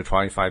about 20 to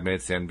 25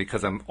 minutes in,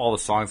 because all the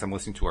songs I'm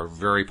listening to are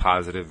very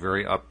positive,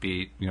 very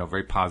upbeat,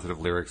 very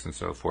positive lyrics and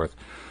so forth.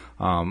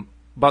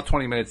 About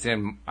 20 minutes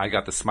in, I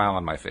got the smile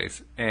on my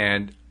face,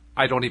 and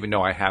I don't even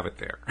know I have it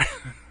there.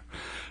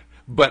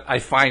 But I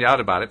find out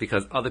about it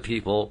because other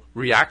people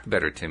react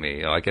better to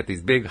me. I get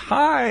these big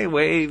high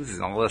waves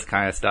and all this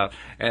kind of stuff.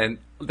 And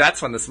that's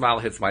when the smile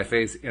hits my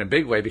face in a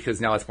big way, because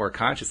now it's more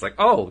conscious. Like,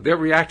 oh, they're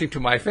reacting to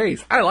my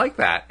face. I like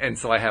that. And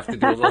so I have to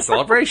do a little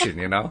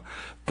celebration,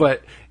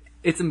 But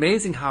it's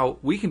amazing how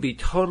we can be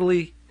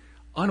totally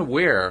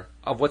unaware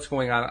of what's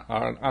going on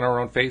our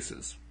own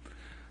faces.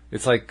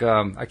 It's like,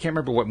 I can't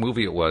remember what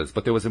movie it was,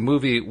 but there was a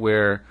movie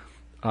where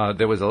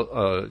there was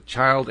a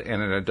child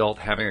and an adult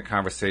having a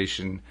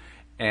conversation,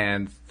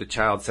 and the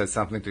child says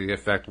something to the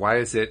effect, why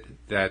is it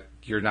that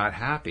you're not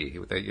happy,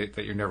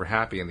 that you're never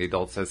happy? And the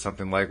adult says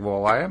something like,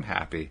 well, I am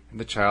happy. And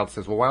the child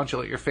says, well, why don't you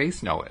let your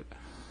face know it?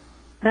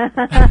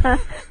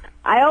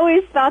 I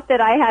always thought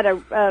that I had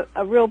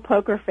a real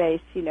poker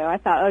face, I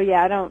thought, oh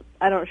yeah,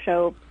 I don't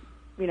show,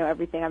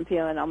 everything I'm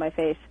feeling on my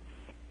face.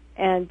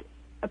 And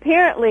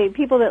apparently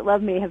people that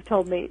love me have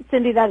told me,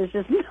 Cindy, that is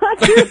just not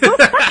true.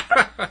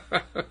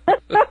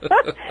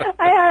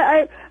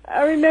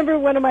 I remember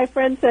one of my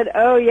friends said,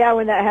 oh yeah,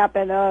 when that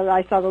happened, oh,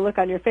 I saw the look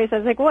on your face. I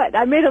was like, what?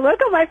 I made a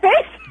look on my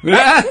face?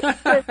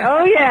 Said,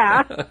 oh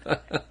yeah.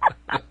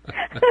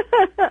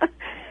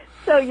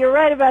 So you're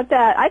right about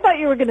that. I thought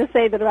you were going to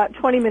say that about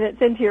 20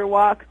 minutes into your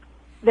walk,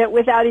 that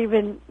without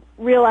even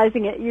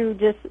realizing it, you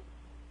just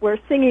were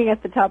singing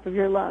at the top of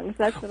your lungs.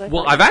 That's what I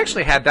Well, thought. I've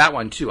actually had that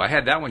one, too. I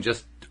had that one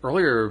just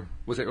earlier.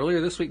 Was it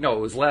earlier this week? No, it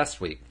was last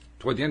week.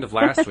 Toward the end of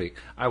last week,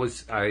 I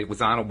was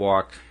on a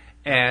walk,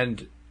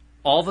 and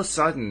all of a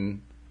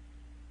sudden,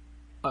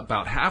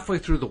 about halfway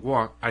through the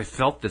walk, I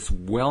felt this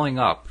welling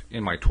up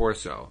in my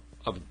torso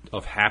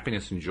of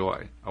happiness and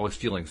joy. I was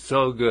feeling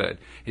so good.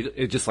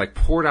 It just like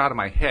poured out of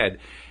my head,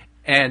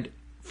 and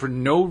for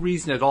no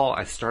reason at all,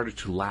 I started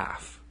to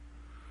laugh.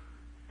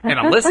 And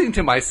I'm listening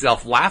to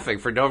myself laughing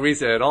for no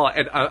reason at all,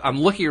 and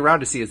I'm looking around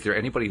to see, is there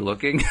anybody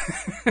looking?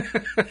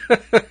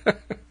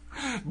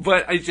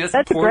 But I just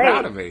poured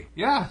out of me.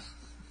 Yeah.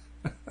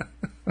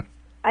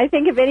 I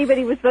think if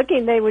anybody was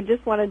looking, they would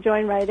just want to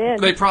join right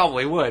in. They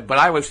probably would, but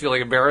I was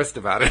feeling embarrassed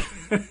about it.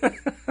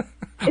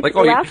 Like,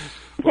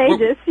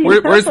 contagious,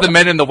 where's the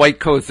men in the white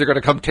coats? They're going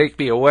to come take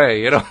me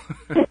away, you know?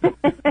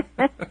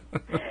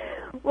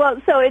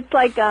 Well, so it's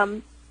like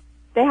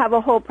they have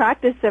a whole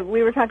practice of,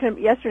 we were talking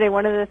yesterday,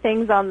 one of the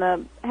things on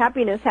the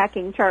happiness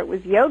hacking chart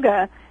was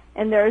yoga,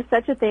 and there is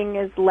such a thing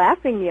as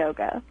laughing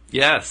yoga.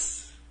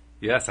 Yes,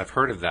 I've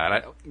heard of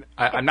that.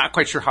 I'm not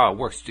quite sure how it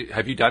works.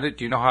 Have you done it?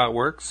 Do you know how it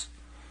works?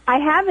 I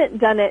haven't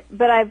done it,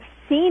 but I've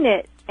seen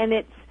it, and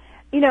it's,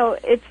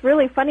 it's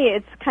really funny.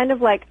 It's kind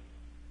of like,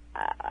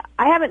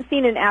 I haven't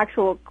seen an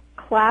actual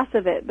class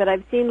of it, but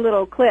I've seen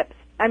little clips.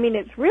 I mean,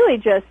 it's really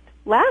just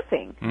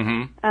laughing.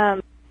 Mm-hmm.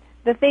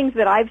 The things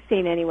that I've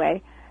seen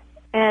anyway.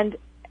 And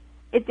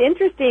it's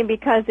interesting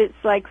because it's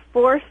like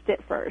forced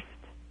at first.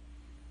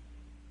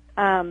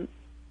 And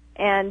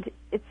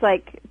it's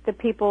like the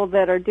people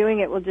that are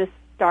doing it will just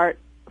start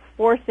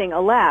forcing a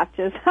laugh,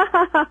 just, ha,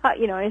 ha, ha, ha,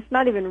 it's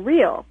not even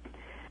real.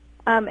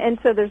 And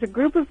so there's a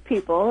group of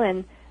people,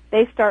 and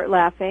they start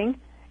laughing.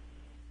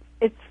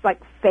 It's like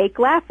fake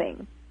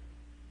laughing.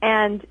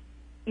 And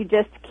you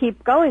just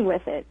keep going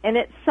with it. And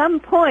at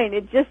some point,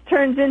 it just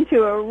turns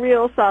into a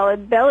real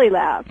solid belly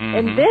laugh. Mm-hmm.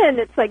 And then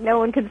it's like no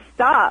one can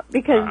stop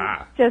because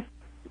just,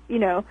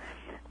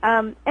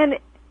 and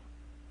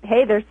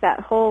hey, there's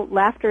that whole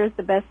laughter is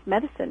the best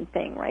medicine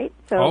thing, right?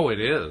 So it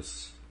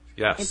is.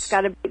 Yes. It's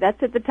got to be,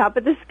 that's at the top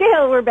of the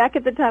scale. We're back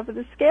at the top of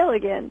the scale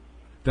again.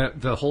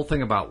 The whole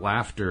thing about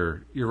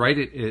laughter, you're right,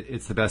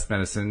 it's the best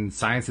medicine.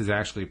 Science has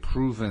actually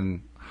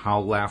proven how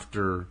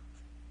laughter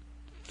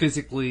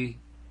physically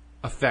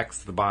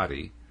affects the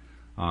body.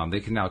 They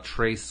can now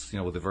trace,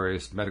 with the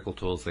various medical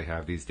tools they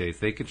have these days,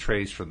 they can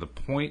trace from the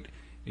point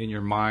in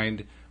your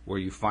mind where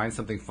you find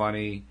something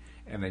funny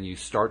and then you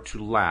start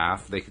to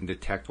laugh. They can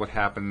detect what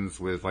happens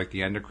with like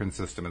the endocrine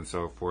system and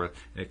so forth.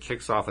 And it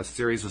kicks off a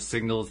series of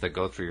signals that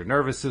go through your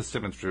nervous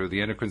system and through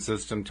the endocrine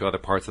system to other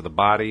parts of the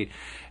body,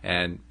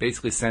 and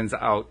basically sends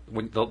out,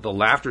 when the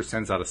laughter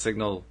sends out a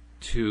signal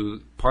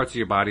to parts of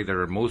your body that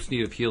are most in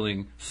need of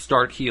healing,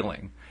 start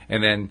healing.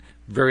 And then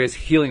various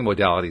healing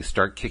modalities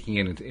start kicking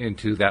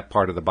into that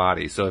part of the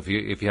body. So if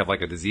you have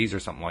like a disease or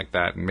something like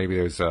that, and maybe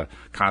there's a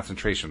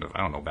concentration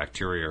of,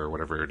 bacteria or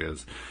whatever it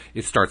is,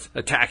 it starts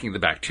attacking the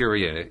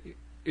bacteria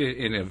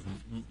in a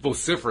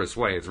vociferous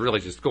way. It's really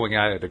just going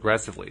at it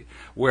aggressively.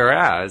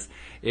 Whereas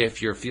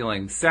if you're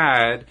feeling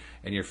sad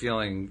and you're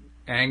feeling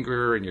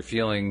anger and you're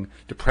feeling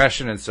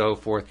depression and so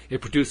forth, it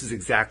produces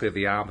exactly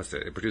the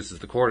opposite. It produces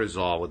the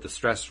cortisol with the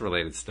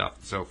stress-related stuff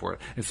and so forth.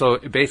 And so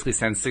it basically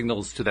sends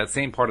signals to that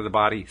same part of the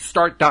body,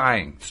 start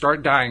dying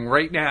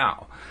right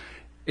now.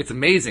 It's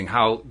amazing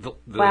how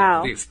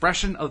the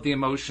expression of the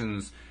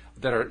emotions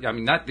that are,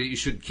 not that you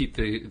should keep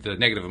the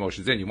negative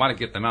emotions in. You want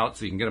to get them out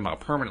so you can get them out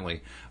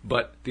permanently.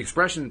 But the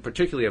expression,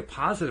 particularly of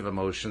positive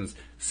emotions,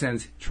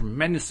 sends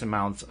tremendous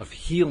amounts of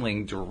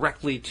healing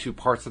directly to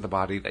parts of the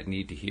body that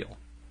need to heal.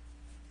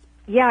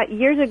 Yeah,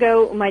 years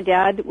ago, my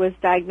dad was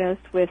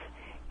diagnosed with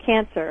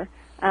cancer,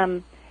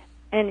 and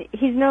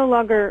he's no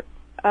longer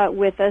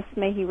with us.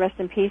 May he rest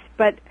in peace.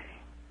 But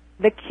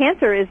the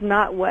cancer is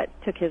not what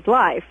took his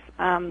life.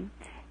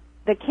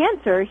 The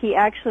cancer he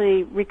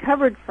actually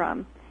recovered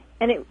from,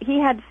 and he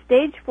had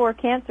stage 4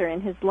 cancer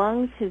in his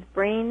lungs, his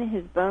brain,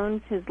 his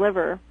bones, his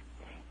liver,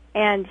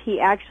 and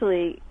he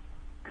actually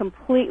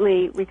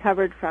completely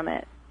recovered from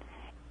it.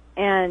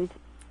 And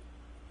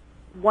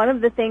one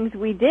of the things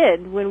we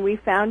did when we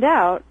found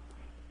out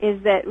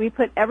is that we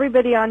put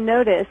everybody on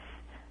notice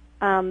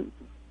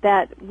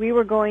that we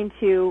were going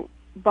to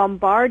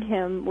bombard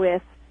him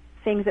with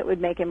things that would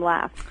make him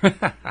laugh.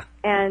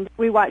 And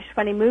we watched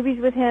funny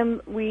movies with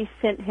him. We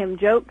sent him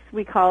jokes.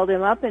 We called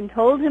him up and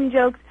told him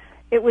jokes.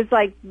 It was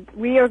like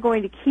we are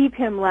going to keep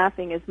him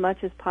laughing as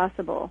much as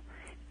possible.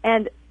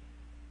 And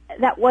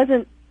that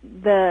wasn't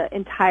the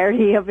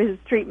entirety of his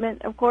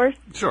treatment, of course.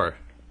 Sure.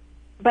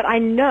 But I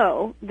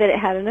know that it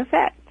had an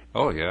effect.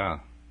 Oh, yeah.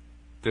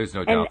 There's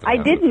no doubt.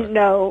 And I didn't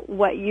know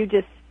what you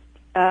just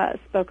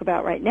spoke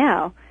about right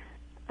now.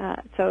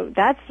 So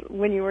that's,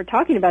 when you were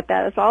talking about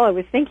that, that's all I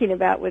was thinking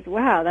about was,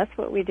 wow, that's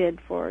what we did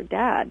for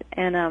Dad.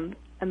 And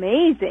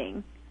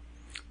amazing.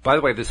 By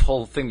the way, this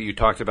whole thing that you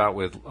talked about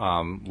with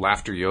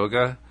laughter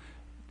yoga,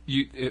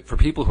 for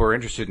people who are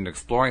interested in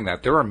exploring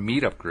that, there are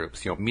meetup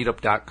groups,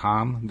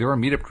 meetup.com. There are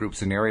meetup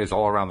groups in areas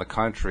all around the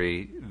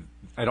country.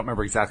 I don't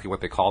remember exactly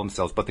what they call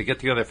themselves, but they get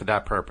together for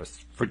that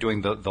purpose, for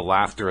doing the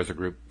laughter as a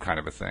group kind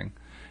of a thing.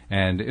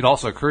 And it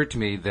also occurred to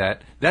me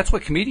that that's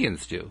what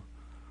comedians do.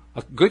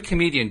 A good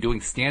comedian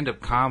doing stand-up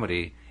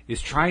comedy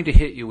is trying to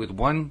hit you with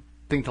one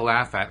thing to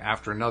laugh at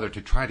after another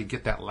to try to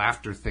get that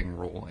laughter thing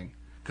rolling.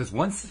 Because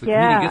once the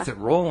comedian gets it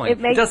rolling,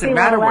 it doesn't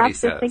matter what he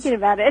says. Thinking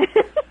about it.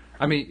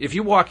 I mean, if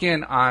you walk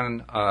in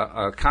on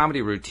a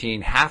comedy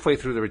routine halfway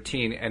through the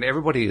routine and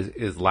everybody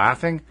is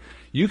laughing,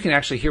 you can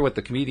actually hear what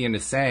the comedian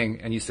is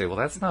saying, and you say, well,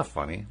 that's not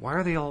funny. Why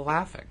are they all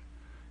laughing?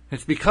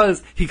 It's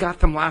because he got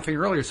them laughing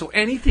earlier, so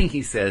anything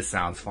he says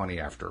sounds funny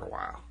after a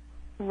while.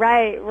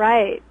 Right,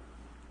 right.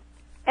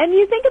 And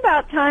you think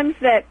about times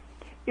that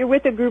you're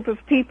with a group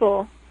of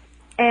people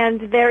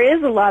and there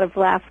is a lot of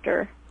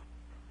laughter.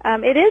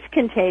 It is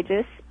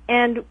contagious,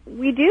 and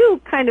we do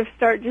kind of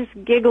start just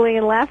giggling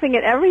and laughing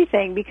at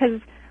everything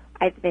because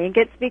I think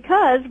it's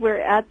because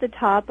we're at the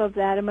top of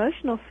that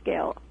emotional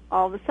scale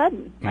all of a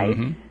sudden, right?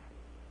 Mm-hmm.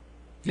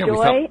 Yeah,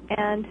 Joy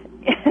and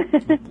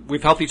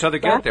we've helped each other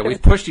get laughter. there.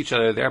 We've pushed each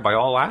other there by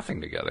all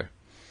laughing together.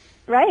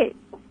 Right.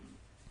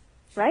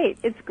 Right.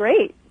 It's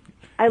great.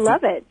 I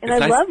love it. And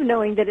I love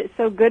knowing that it's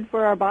so good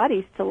for our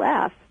bodies to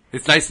laugh.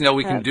 It's nice to know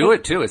we can do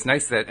it, too. It's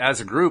nice that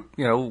as a group,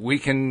 we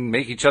can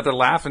make each other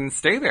laugh and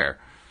stay there.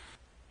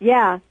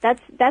 Yeah,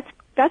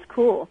 that's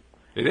cool.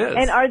 It is.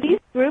 And are these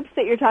groups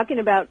that you're talking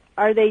about,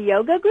 are they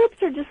yoga groups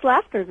or just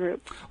laughter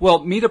groups? Well,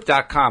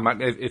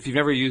 Meetup.com, if you've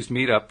never used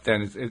Meetup,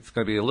 then it's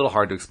going to be a little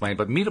hard to explain.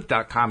 But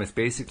Meetup.com is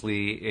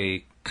basically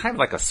a kind of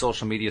like a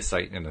social media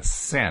site in a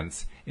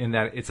sense, in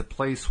that it's a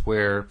place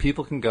where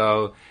people can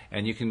go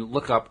and you can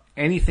look up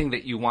anything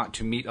that you want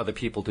to meet other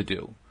people to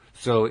do.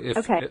 So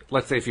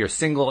let's say if you're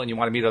single and you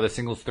want to meet other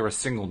singles, there are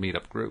single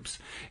meetup groups.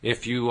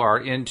 If you are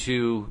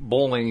into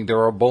bowling, there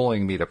are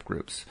bowling meetup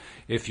groups.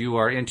 If you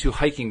are into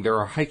hiking, there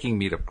are hiking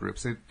meetup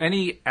groups.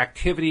 Any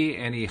activity,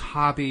 any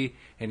hobby,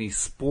 any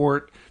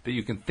sport that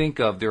you can think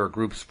of, there are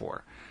groups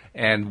for.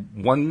 And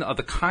one of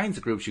the kinds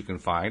of groups you can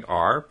find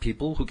are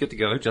people who get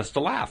together just to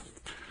laugh.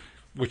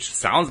 Which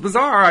sounds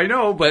bizarre, I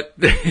know, but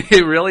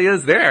it really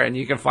is there, and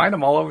you can find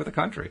them all over the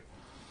country.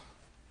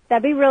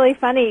 That'd be really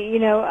funny,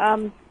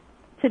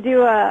 to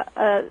do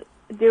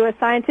a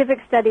scientific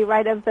study,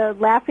 right, of the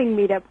laughing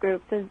meetup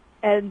groups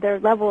and their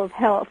level of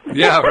health.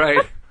 Yeah,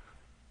 right.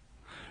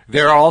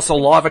 There are also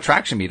law of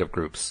attraction meetup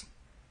groups.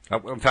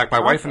 In fact, my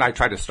wife and I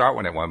tried to start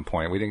one at one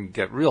point. We didn't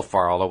get real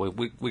far, although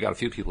we got a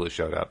few people who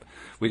showed up.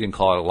 We didn't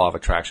call it a law of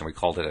attraction. We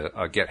called it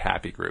a get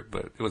happy group,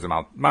 but it was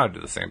amounted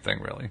to the same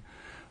thing, really.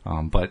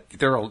 But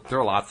there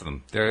are lots of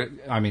them.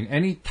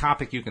 Any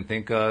topic you can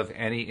think of,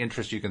 any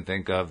interest you can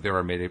think of, there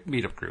are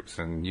meetup groups,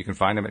 and you can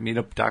find them at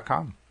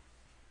meetup.com.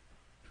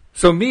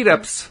 So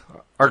meetups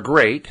are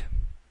great.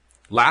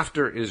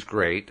 Laughter is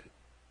great.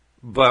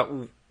 But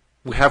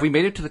have we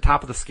made it to the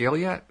top of the scale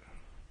yet?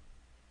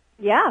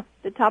 Yeah,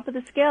 the top of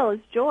the scale is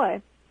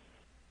joy.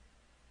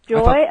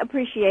 Joy,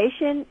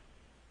 appreciation.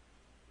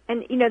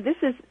 And, this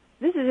is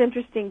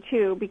interesting,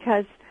 too,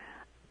 because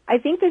I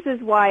think this is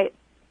why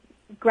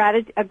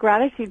a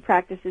gratitude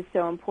practice is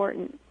so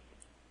important.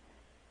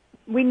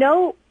 We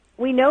know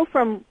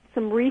from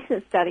some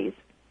recent studies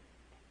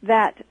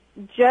that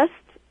just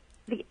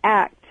the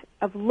act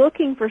of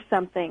looking for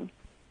something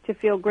to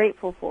feel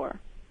grateful for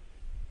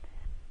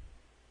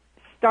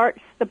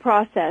starts the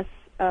process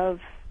of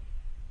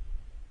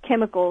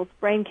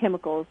brain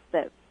chemicals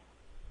that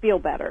feel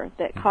better,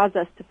 that cause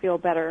us to feel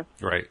better,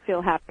 right,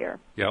 feel happier.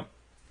 Yep.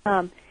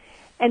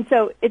 And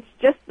so it's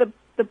just the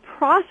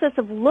process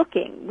of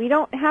looking. We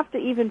don't have to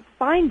even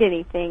find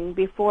anything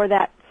before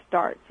that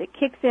starts. It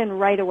kicks in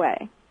right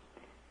away.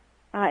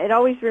 It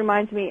always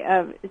reminds me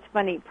of, it's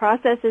funny,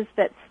 processes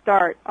that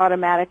start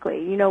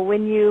automatically.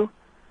 When you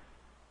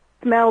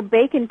smell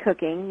bacon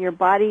cooking, your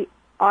body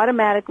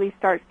automatically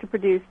starts to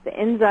produce the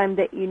enzyme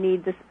that you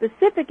need, the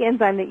specific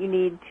enzyme that you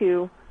need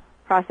to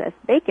process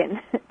bacon,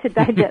 to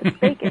digest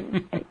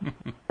bacon.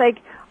 It's like,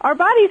 our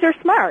bodies are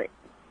smart.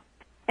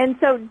 And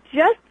so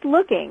just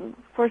looking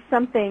for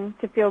something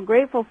to feel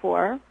grateful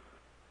for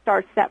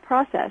starts that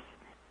process.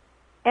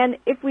 And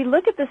if we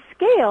look at the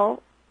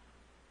scale,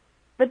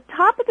 the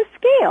top of the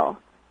scale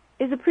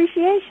is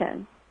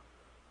appreciation.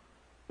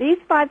 These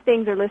 5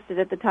 things are listed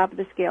at the top of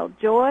the scale: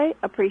 joy,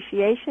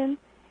 appreciation,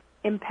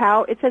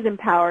 it says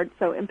empowered,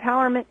 so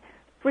empowerment,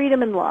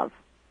 freedom, and love.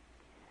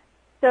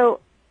 So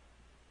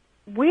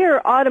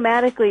we're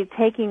automatically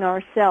taking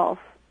ourselves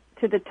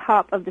to the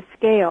top of the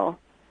scale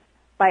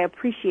by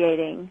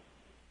appreciating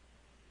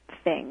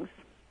things.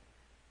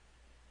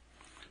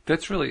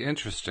 That's really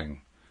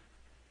interesting.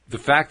 The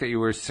fact that you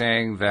were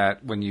saying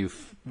that when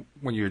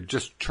you're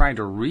just trying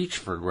to reach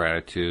for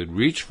gratitude,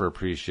 reach for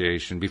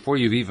appreciation, before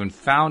you've even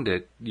found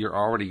it, you're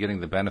already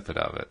getting the benefit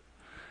of it.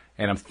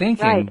 And I'm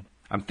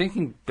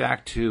thinking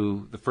back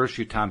to the first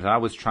few times I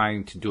was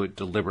trying to do it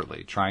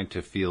deliberately, trying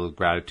to feel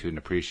gratitude and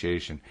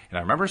appreciation. And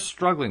I remember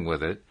struggling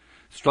with it,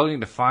 struggling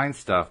to find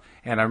stuff,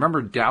 and I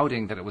remember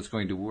doubting that it was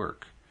going to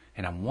work.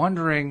 And I'm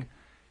wondering,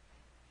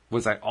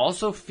 was I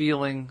also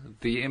feeling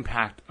the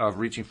impact of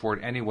reaching for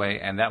it anyway,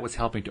 and that was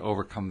helping to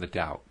overcome the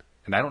doubt?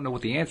 And I don't know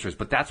what the answer is,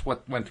 but that's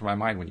what went through my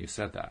mind when you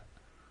said that.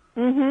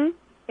 Mm-hmm.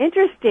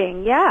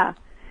 Interesting, yeah.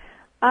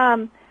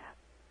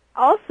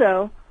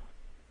 Also,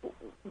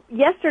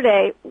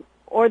 yesterday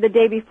or the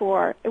day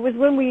before, it was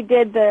when we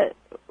did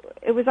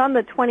it was on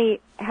the 20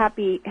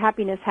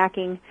 happiness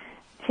hacking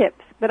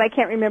tips, but I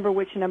can't remember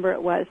which number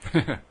it was.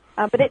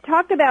 But it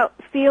talked about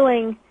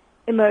feeling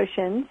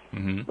emotions,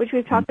 which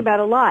we've talked about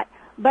a lot.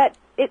 But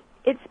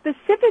it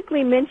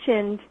specifically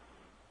mentioned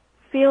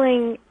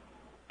feeling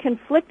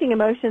conflicting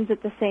emotions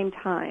at the same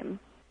time,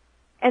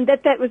 and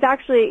that was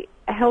actually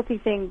a healthy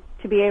thing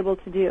to be able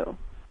to do.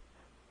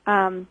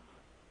 And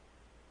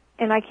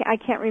I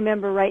can't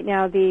remember right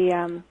now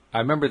the. I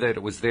remember that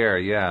it was there,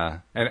 yeah,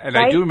 and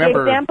right? I do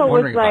remember. The example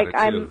was like,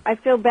 about it too. I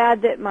feel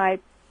bad that my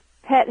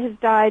pet has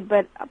died,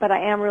 but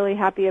I am really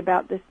happy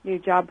about this new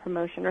job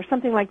promotion, or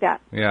something like that.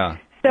 Yeah.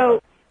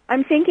 So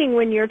I'm thinking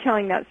when you're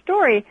telling that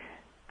story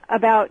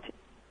about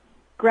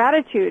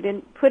gratitude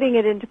and putting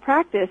it into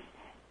practice,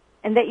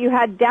 and that you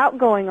had doubt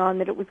going on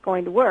that it was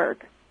going to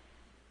work,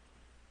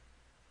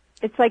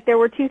 it's like there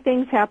were two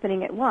things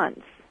happening at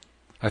once.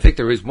 I think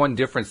there is one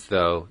difference,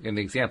 though. In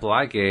the example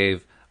I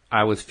gave,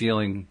 I was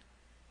feeling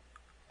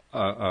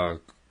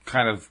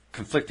kind of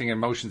conflicting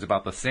emotions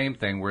about the same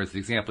thing, whereas the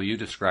example you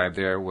described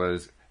there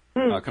was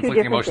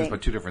conflicting emotions,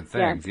 but two different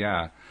things.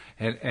 Yeah.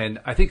 And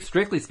I think,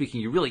 strictly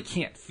speaking, you really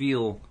can't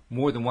feel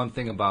more than one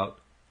thing about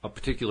a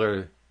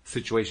particular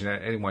situation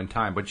at any one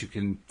time, but you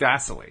can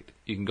vacillate.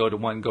 You can go to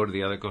one, go to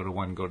the other, go to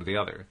one, go to the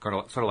other.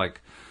 Sort of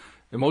like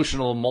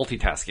emotional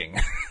multitasking.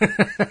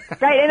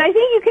 Right, and I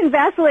think you can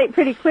vacillate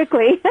pretty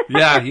quickly.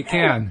 Yeah, you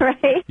can.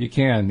 Right? You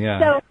can,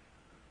 yeah.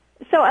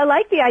 So I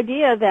like the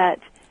idea that,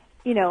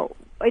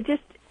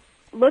 just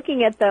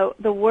looking at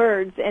the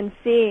words and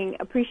seeing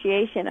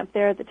appreciation up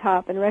there at the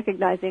top and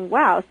recognizing,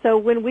 wow, so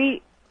when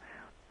we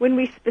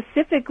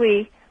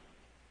specifically,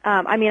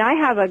 I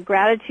have a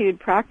gratitude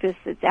practice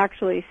that's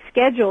actually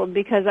scheduled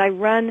because I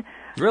run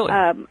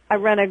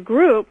a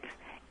group,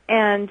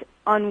 and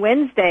on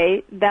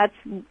Wednesday, that's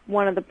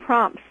one of the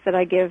prompts that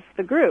I give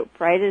the group,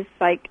 right, is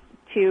like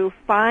to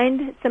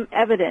find some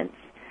evidence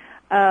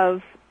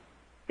of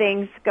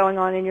things going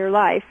on in your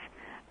life.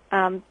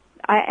 I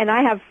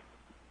have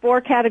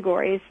 4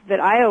 categories that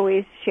I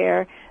always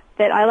share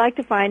that I like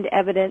to find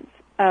evidence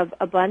of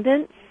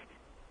abundance,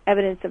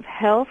 evidence of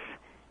health,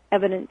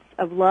 evidence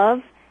of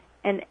love,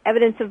 and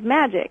evidence of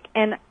magic.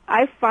 And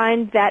I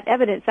find that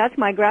evidence, that's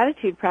my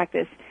gratitude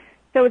practice.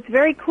 So it's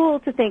very cool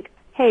to think,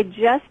 hey,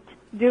 just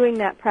doing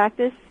that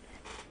practice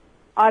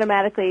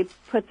automatically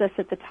puts us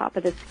at the top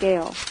of the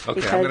scale.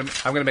 Okay,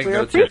 I'm going to make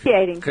notes here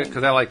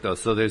because I like those.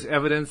 So there's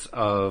evidence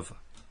of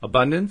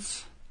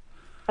abundance,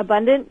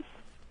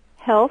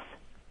 health,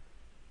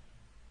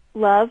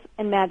 love,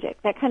 and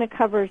magic. That kind of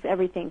covers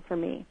everything for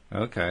me.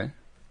 Okay.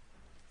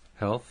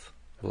 Health,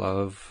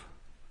 love.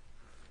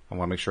 I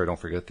want to make sure I don't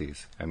forget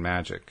these. And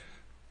magic.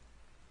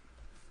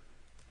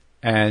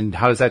 And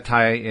how does that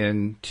tie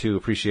into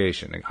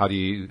appreciation? How do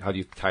you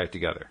tie it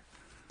together?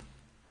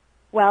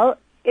 Well,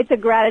 it's a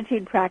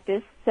gratitude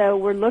practice, so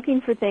we're looking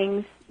for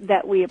things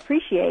that we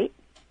appreciate,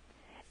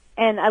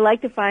 and I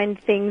like to find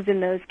things in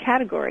those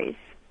categories.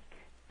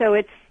 So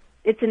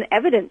it's an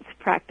evidence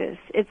practice.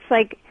 It's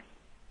like,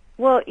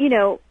 well,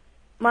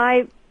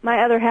 my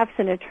other half's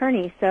an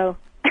attorney, so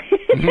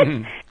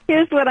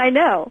here's what I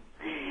know,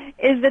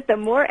 is that the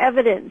more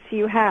evidence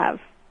you have,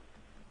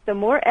 the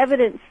more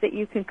evidence that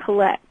you can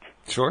collect,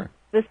 sure,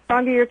 the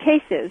stronger your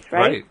case is,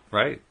 right?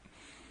 Right.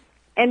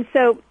 And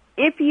so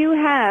if you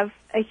have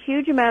a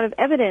huge amount of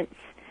evidence,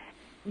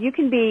 you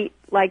can be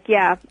like,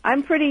 yeah,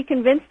 I'm pretty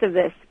convinced of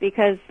this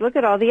because look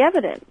at all the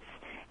evidence.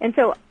 And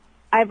so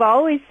I've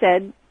always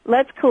said,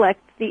 let's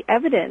collect the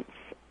evidence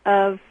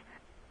of,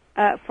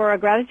 for a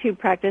gratitude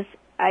practice.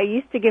 I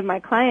used to give my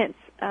clients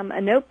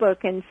a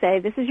notebook and say,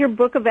 this is your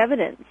book of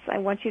evidence. I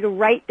want you to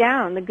write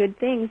down the good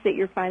things that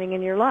you're finding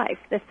in your life,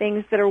 the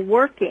things that are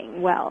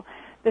working well,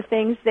 the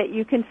things that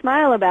you can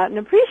smile about and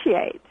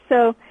appreciate.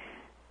 So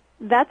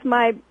that's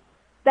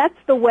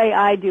the way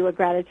I do a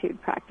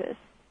gratitude practice.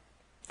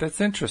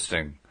 That's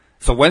interesting.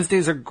 So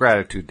Wednesdays are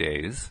gratitude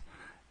days,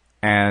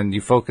 and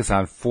you focus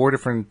on 4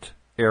 different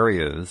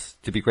areas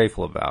to be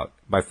grateful about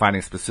by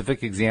finding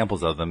specific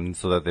examples of them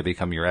so that they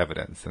become your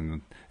evidence.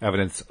 And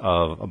evidence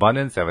of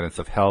abundance, evidence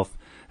of health,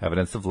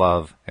 evidence of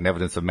love, and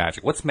evidence of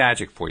magic. What's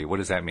magic for you? What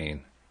does that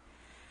mean?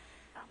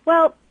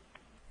 Well,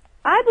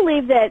 I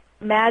believe that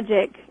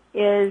magic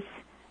is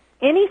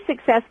any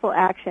successful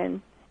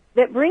action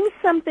that brings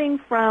something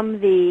from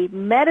the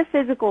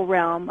metaphysical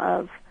realm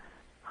of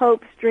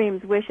hopes,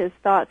 dreams, wishes,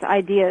 thoughts,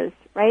 ideas,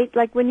 right?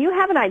 Like when you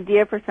have an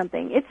idea for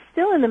something, it's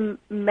still in the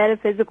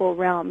metaphysical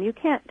realm. You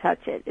can't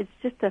touch it. It's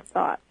just a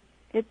thought.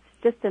 It's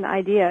just an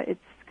idea. It's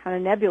kind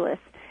of nebulous.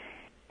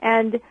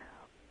 And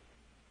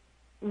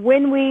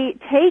when we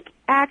take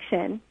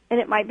action, and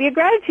it might be a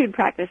gratitude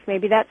practice,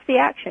 maybe that's the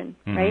action,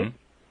 right?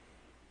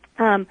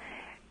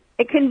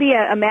 it can be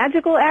a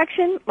magical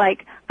action,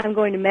 like I'm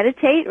going to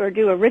meditate or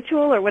do a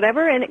ritual or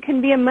whatever, and it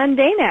can be a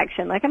mundane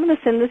action, like I'm going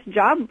to send this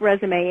job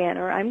resume in,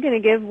 or I'm going to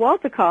give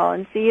Walt a call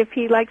and see if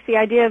he likes the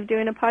idea of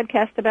doing a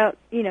podcast about,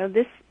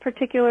 this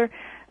particular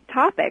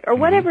topic, or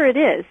whatever it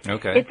is.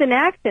 Okay. It's an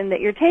action that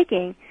you're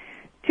taking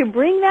to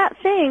bring that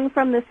thing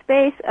from the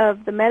space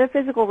of the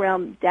metaphysical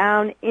realm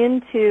down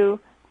into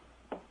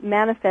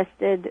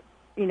manifested,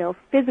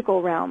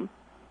 physical realm.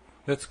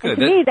 That's good. And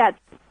to me,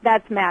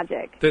 that's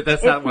magic.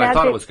 That's not what I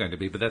thought it was going to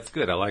be, but that's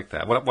good. I like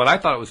that. What I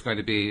thought it was going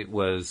to be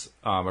was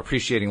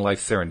appreciating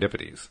life's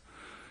serendipities.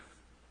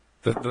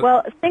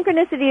 Well,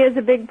 synchronicity is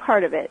a big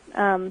part of it.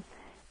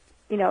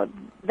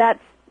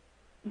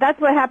 That's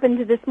what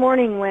happened this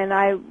morning when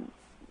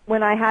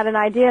I had an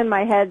idea in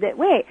my head that,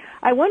 wait,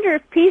 I wonder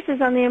if peace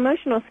is on the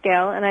emotional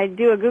scale, and I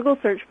do a Google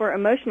search for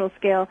emotional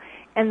scale,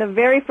 and the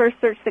very first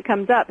search that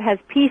comes up has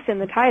peace in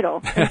the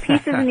title, and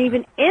peace isn't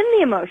even in the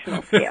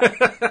emotional scale.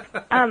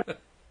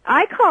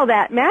 I call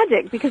that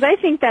magic because I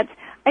think that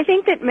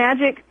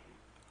magic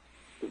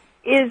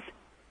is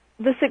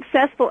the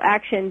successful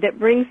action that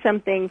brings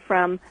something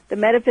from the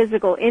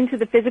metaphysical into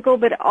the physical,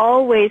 but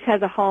always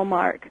has a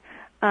hallmark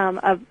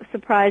of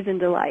surprise and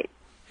delight.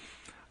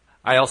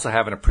 I also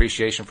have an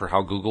appreciation for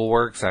how Google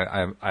works.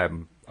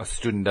 I'm a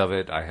student of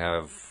it. I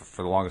have,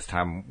 for the longest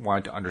time,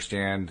 wanted to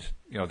understand,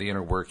 the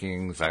inner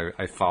workings.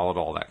 I followed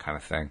all that kind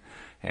of thing,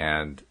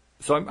 and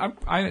so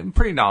I'm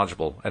pretty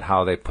knowledgeable at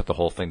how they put the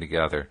whole thing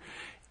together.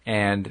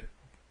 And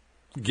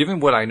given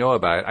what I know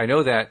about it, I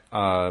know that,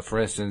 for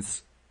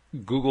instance,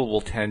 Google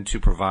will tend to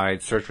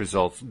provide search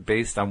results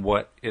based on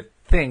what it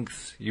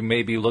thinks you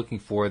may be looking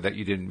for that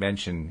you didn't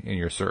mention in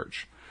your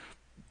search.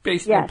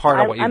 Based in part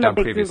on what you've done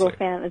previously. I'm a big Google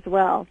fan as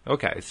well.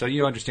 Okay, so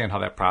you understand how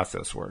that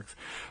process works.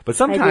 But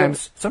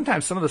sometimes some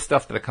of the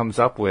stuff that it comes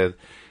up with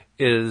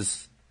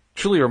is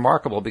truly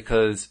remarkable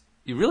because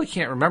you really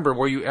can't remember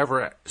where you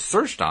ever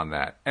searched on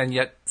that, and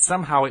yet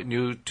somehow it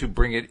knew to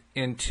bring it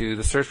into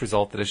the search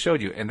result that it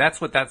showed you. And that's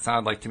what that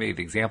sounded like to me,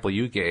 the example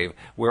you gave,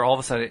 where all of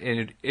a sudden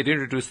it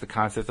introduced the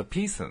concept of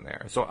peace in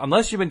there. So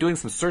unless you've been doing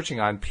some searching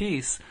on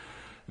peace,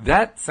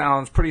 that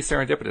sounds pretty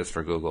serendipitous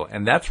for Google,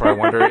 and that's where I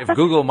wonder if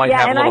Google might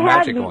have a little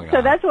magic going on.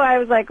 So that's why I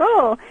was like,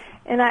 oh,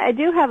 and I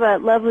do have a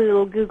lovely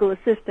little Google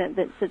assistant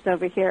that sits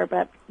over here,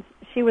 but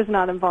she was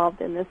not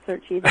involved in this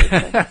search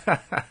either. So.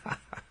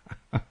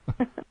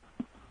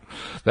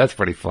 That's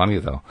pretty funny,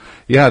 though.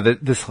 Yeah,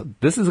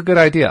 this is a good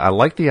idea. I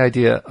like the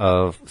idea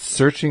of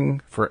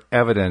searching for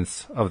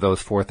evidence of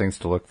those four things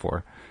to look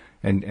for.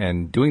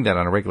 And doing that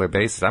on a regular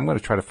basis. I'm going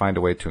to try to find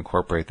a way to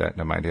incorporate that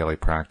into my daily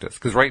practice.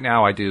 Because right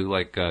now I do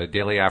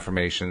daily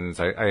affirmations.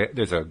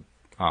 There's an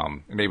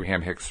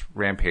Abraham Hicks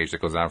rampage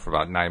that goes on for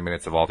about 9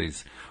 minutes of all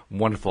these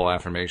wonderful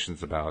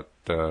affirmations about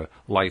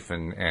life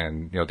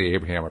and the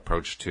Abraham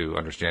approach to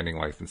understanding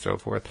life and so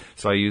forth.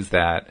 So I use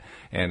that,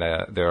 and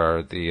there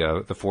are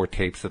the 4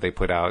 tapes that they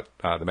put out,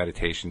 the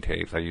meditation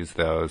tapes. I use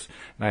those,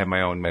 and I have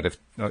my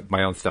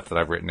own stuff that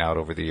I've written out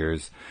over the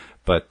years.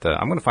 But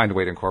I'm going to find a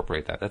way to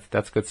incorporate that.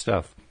 That's good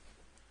stuff.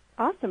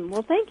 Awesome.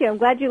 Well, thank you. I'm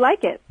glad you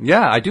like it.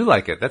 Yeah, I do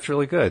like it. That's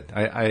really good.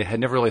 I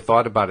had never really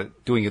thought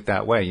about doing it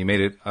that way. You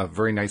made it a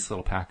very nice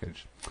little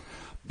package.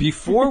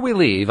 Before we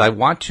leave, I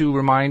want to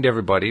remind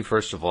everybody,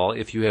 first of all,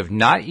 if you have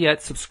not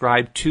yet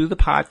subscribed to the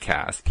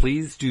podcast,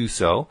 please do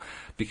so,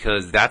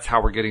 because that's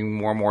how we're getting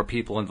more and more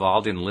people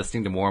involved in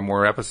listening to more and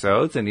more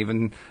episodes, and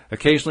even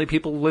occasionally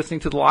people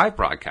listening to the live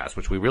broadcast,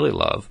 which we really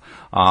love.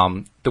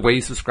 The way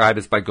you subscribe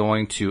is by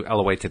going to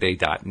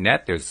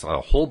loatoday.net. There's a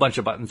whole bunch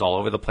of buttons all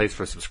over the place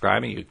for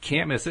subscribing. You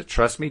can't miss it.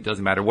 Trust me.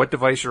 Doesn't matter what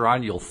device you're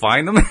on, you'll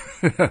find them.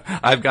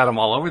 I've got them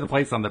all over the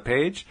place on the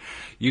page.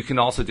 You can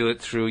also do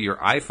it through your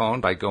iPhone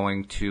by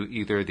going to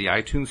either the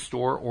iTunes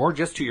store or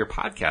just to your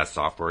podcast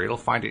software. It'll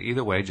find it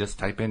either way. Just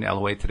type in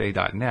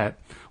loatoday.net.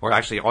 Or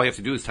actually, all you have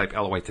to do is type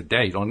LOA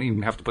Today. You don't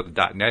even have to put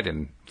the .net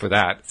in for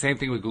that. Same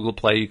thing with Google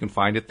Play. You can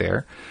find it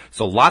there.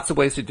 So lots of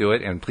ways to do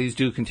it, and please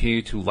do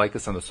continue to like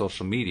us on the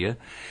social media.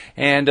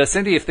 And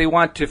Cindy, if they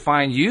want to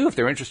find you, if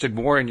they're interested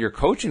more in your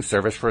coaching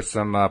service for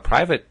some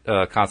private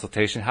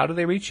consultation, how do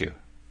they reach you?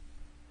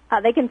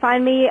 They can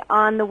find me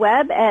on the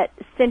web at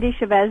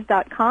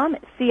cindychavez.com,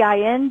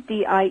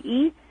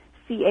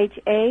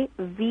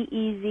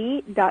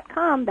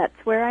 CINDIECHAVEZ.com. That's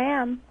where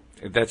I am.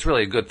 That's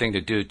really a good thing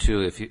to do,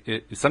 too.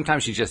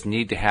 Sometimes you just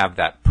need to have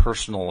that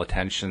personal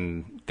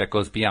attention that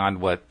goes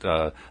beyond what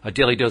a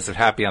daily dose of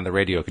happy on the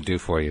radio can do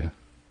for you.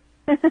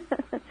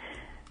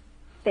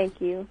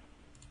 Thank you.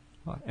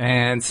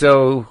 And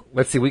so,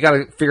 let's see, we got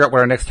to figure out what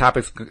our next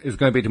topic is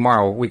going to be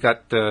tomorrow. We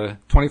got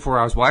 24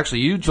 hours. Well, actually,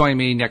 you join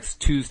me next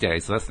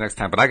Tuesday, so that's the next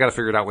time. But I got to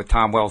figure it out with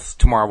Tom Wells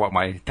tomorrow what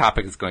my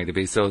topic is going to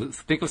be. So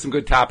think of some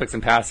good topics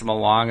and pass them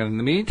along. And in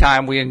the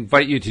meantime, we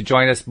invite you to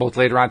join us both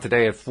later on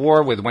today at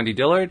 4 with Wendy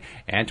Dillard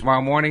and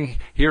tomorrow morning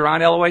here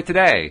on LOA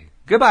Today.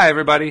 Goodbye,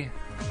 everybody.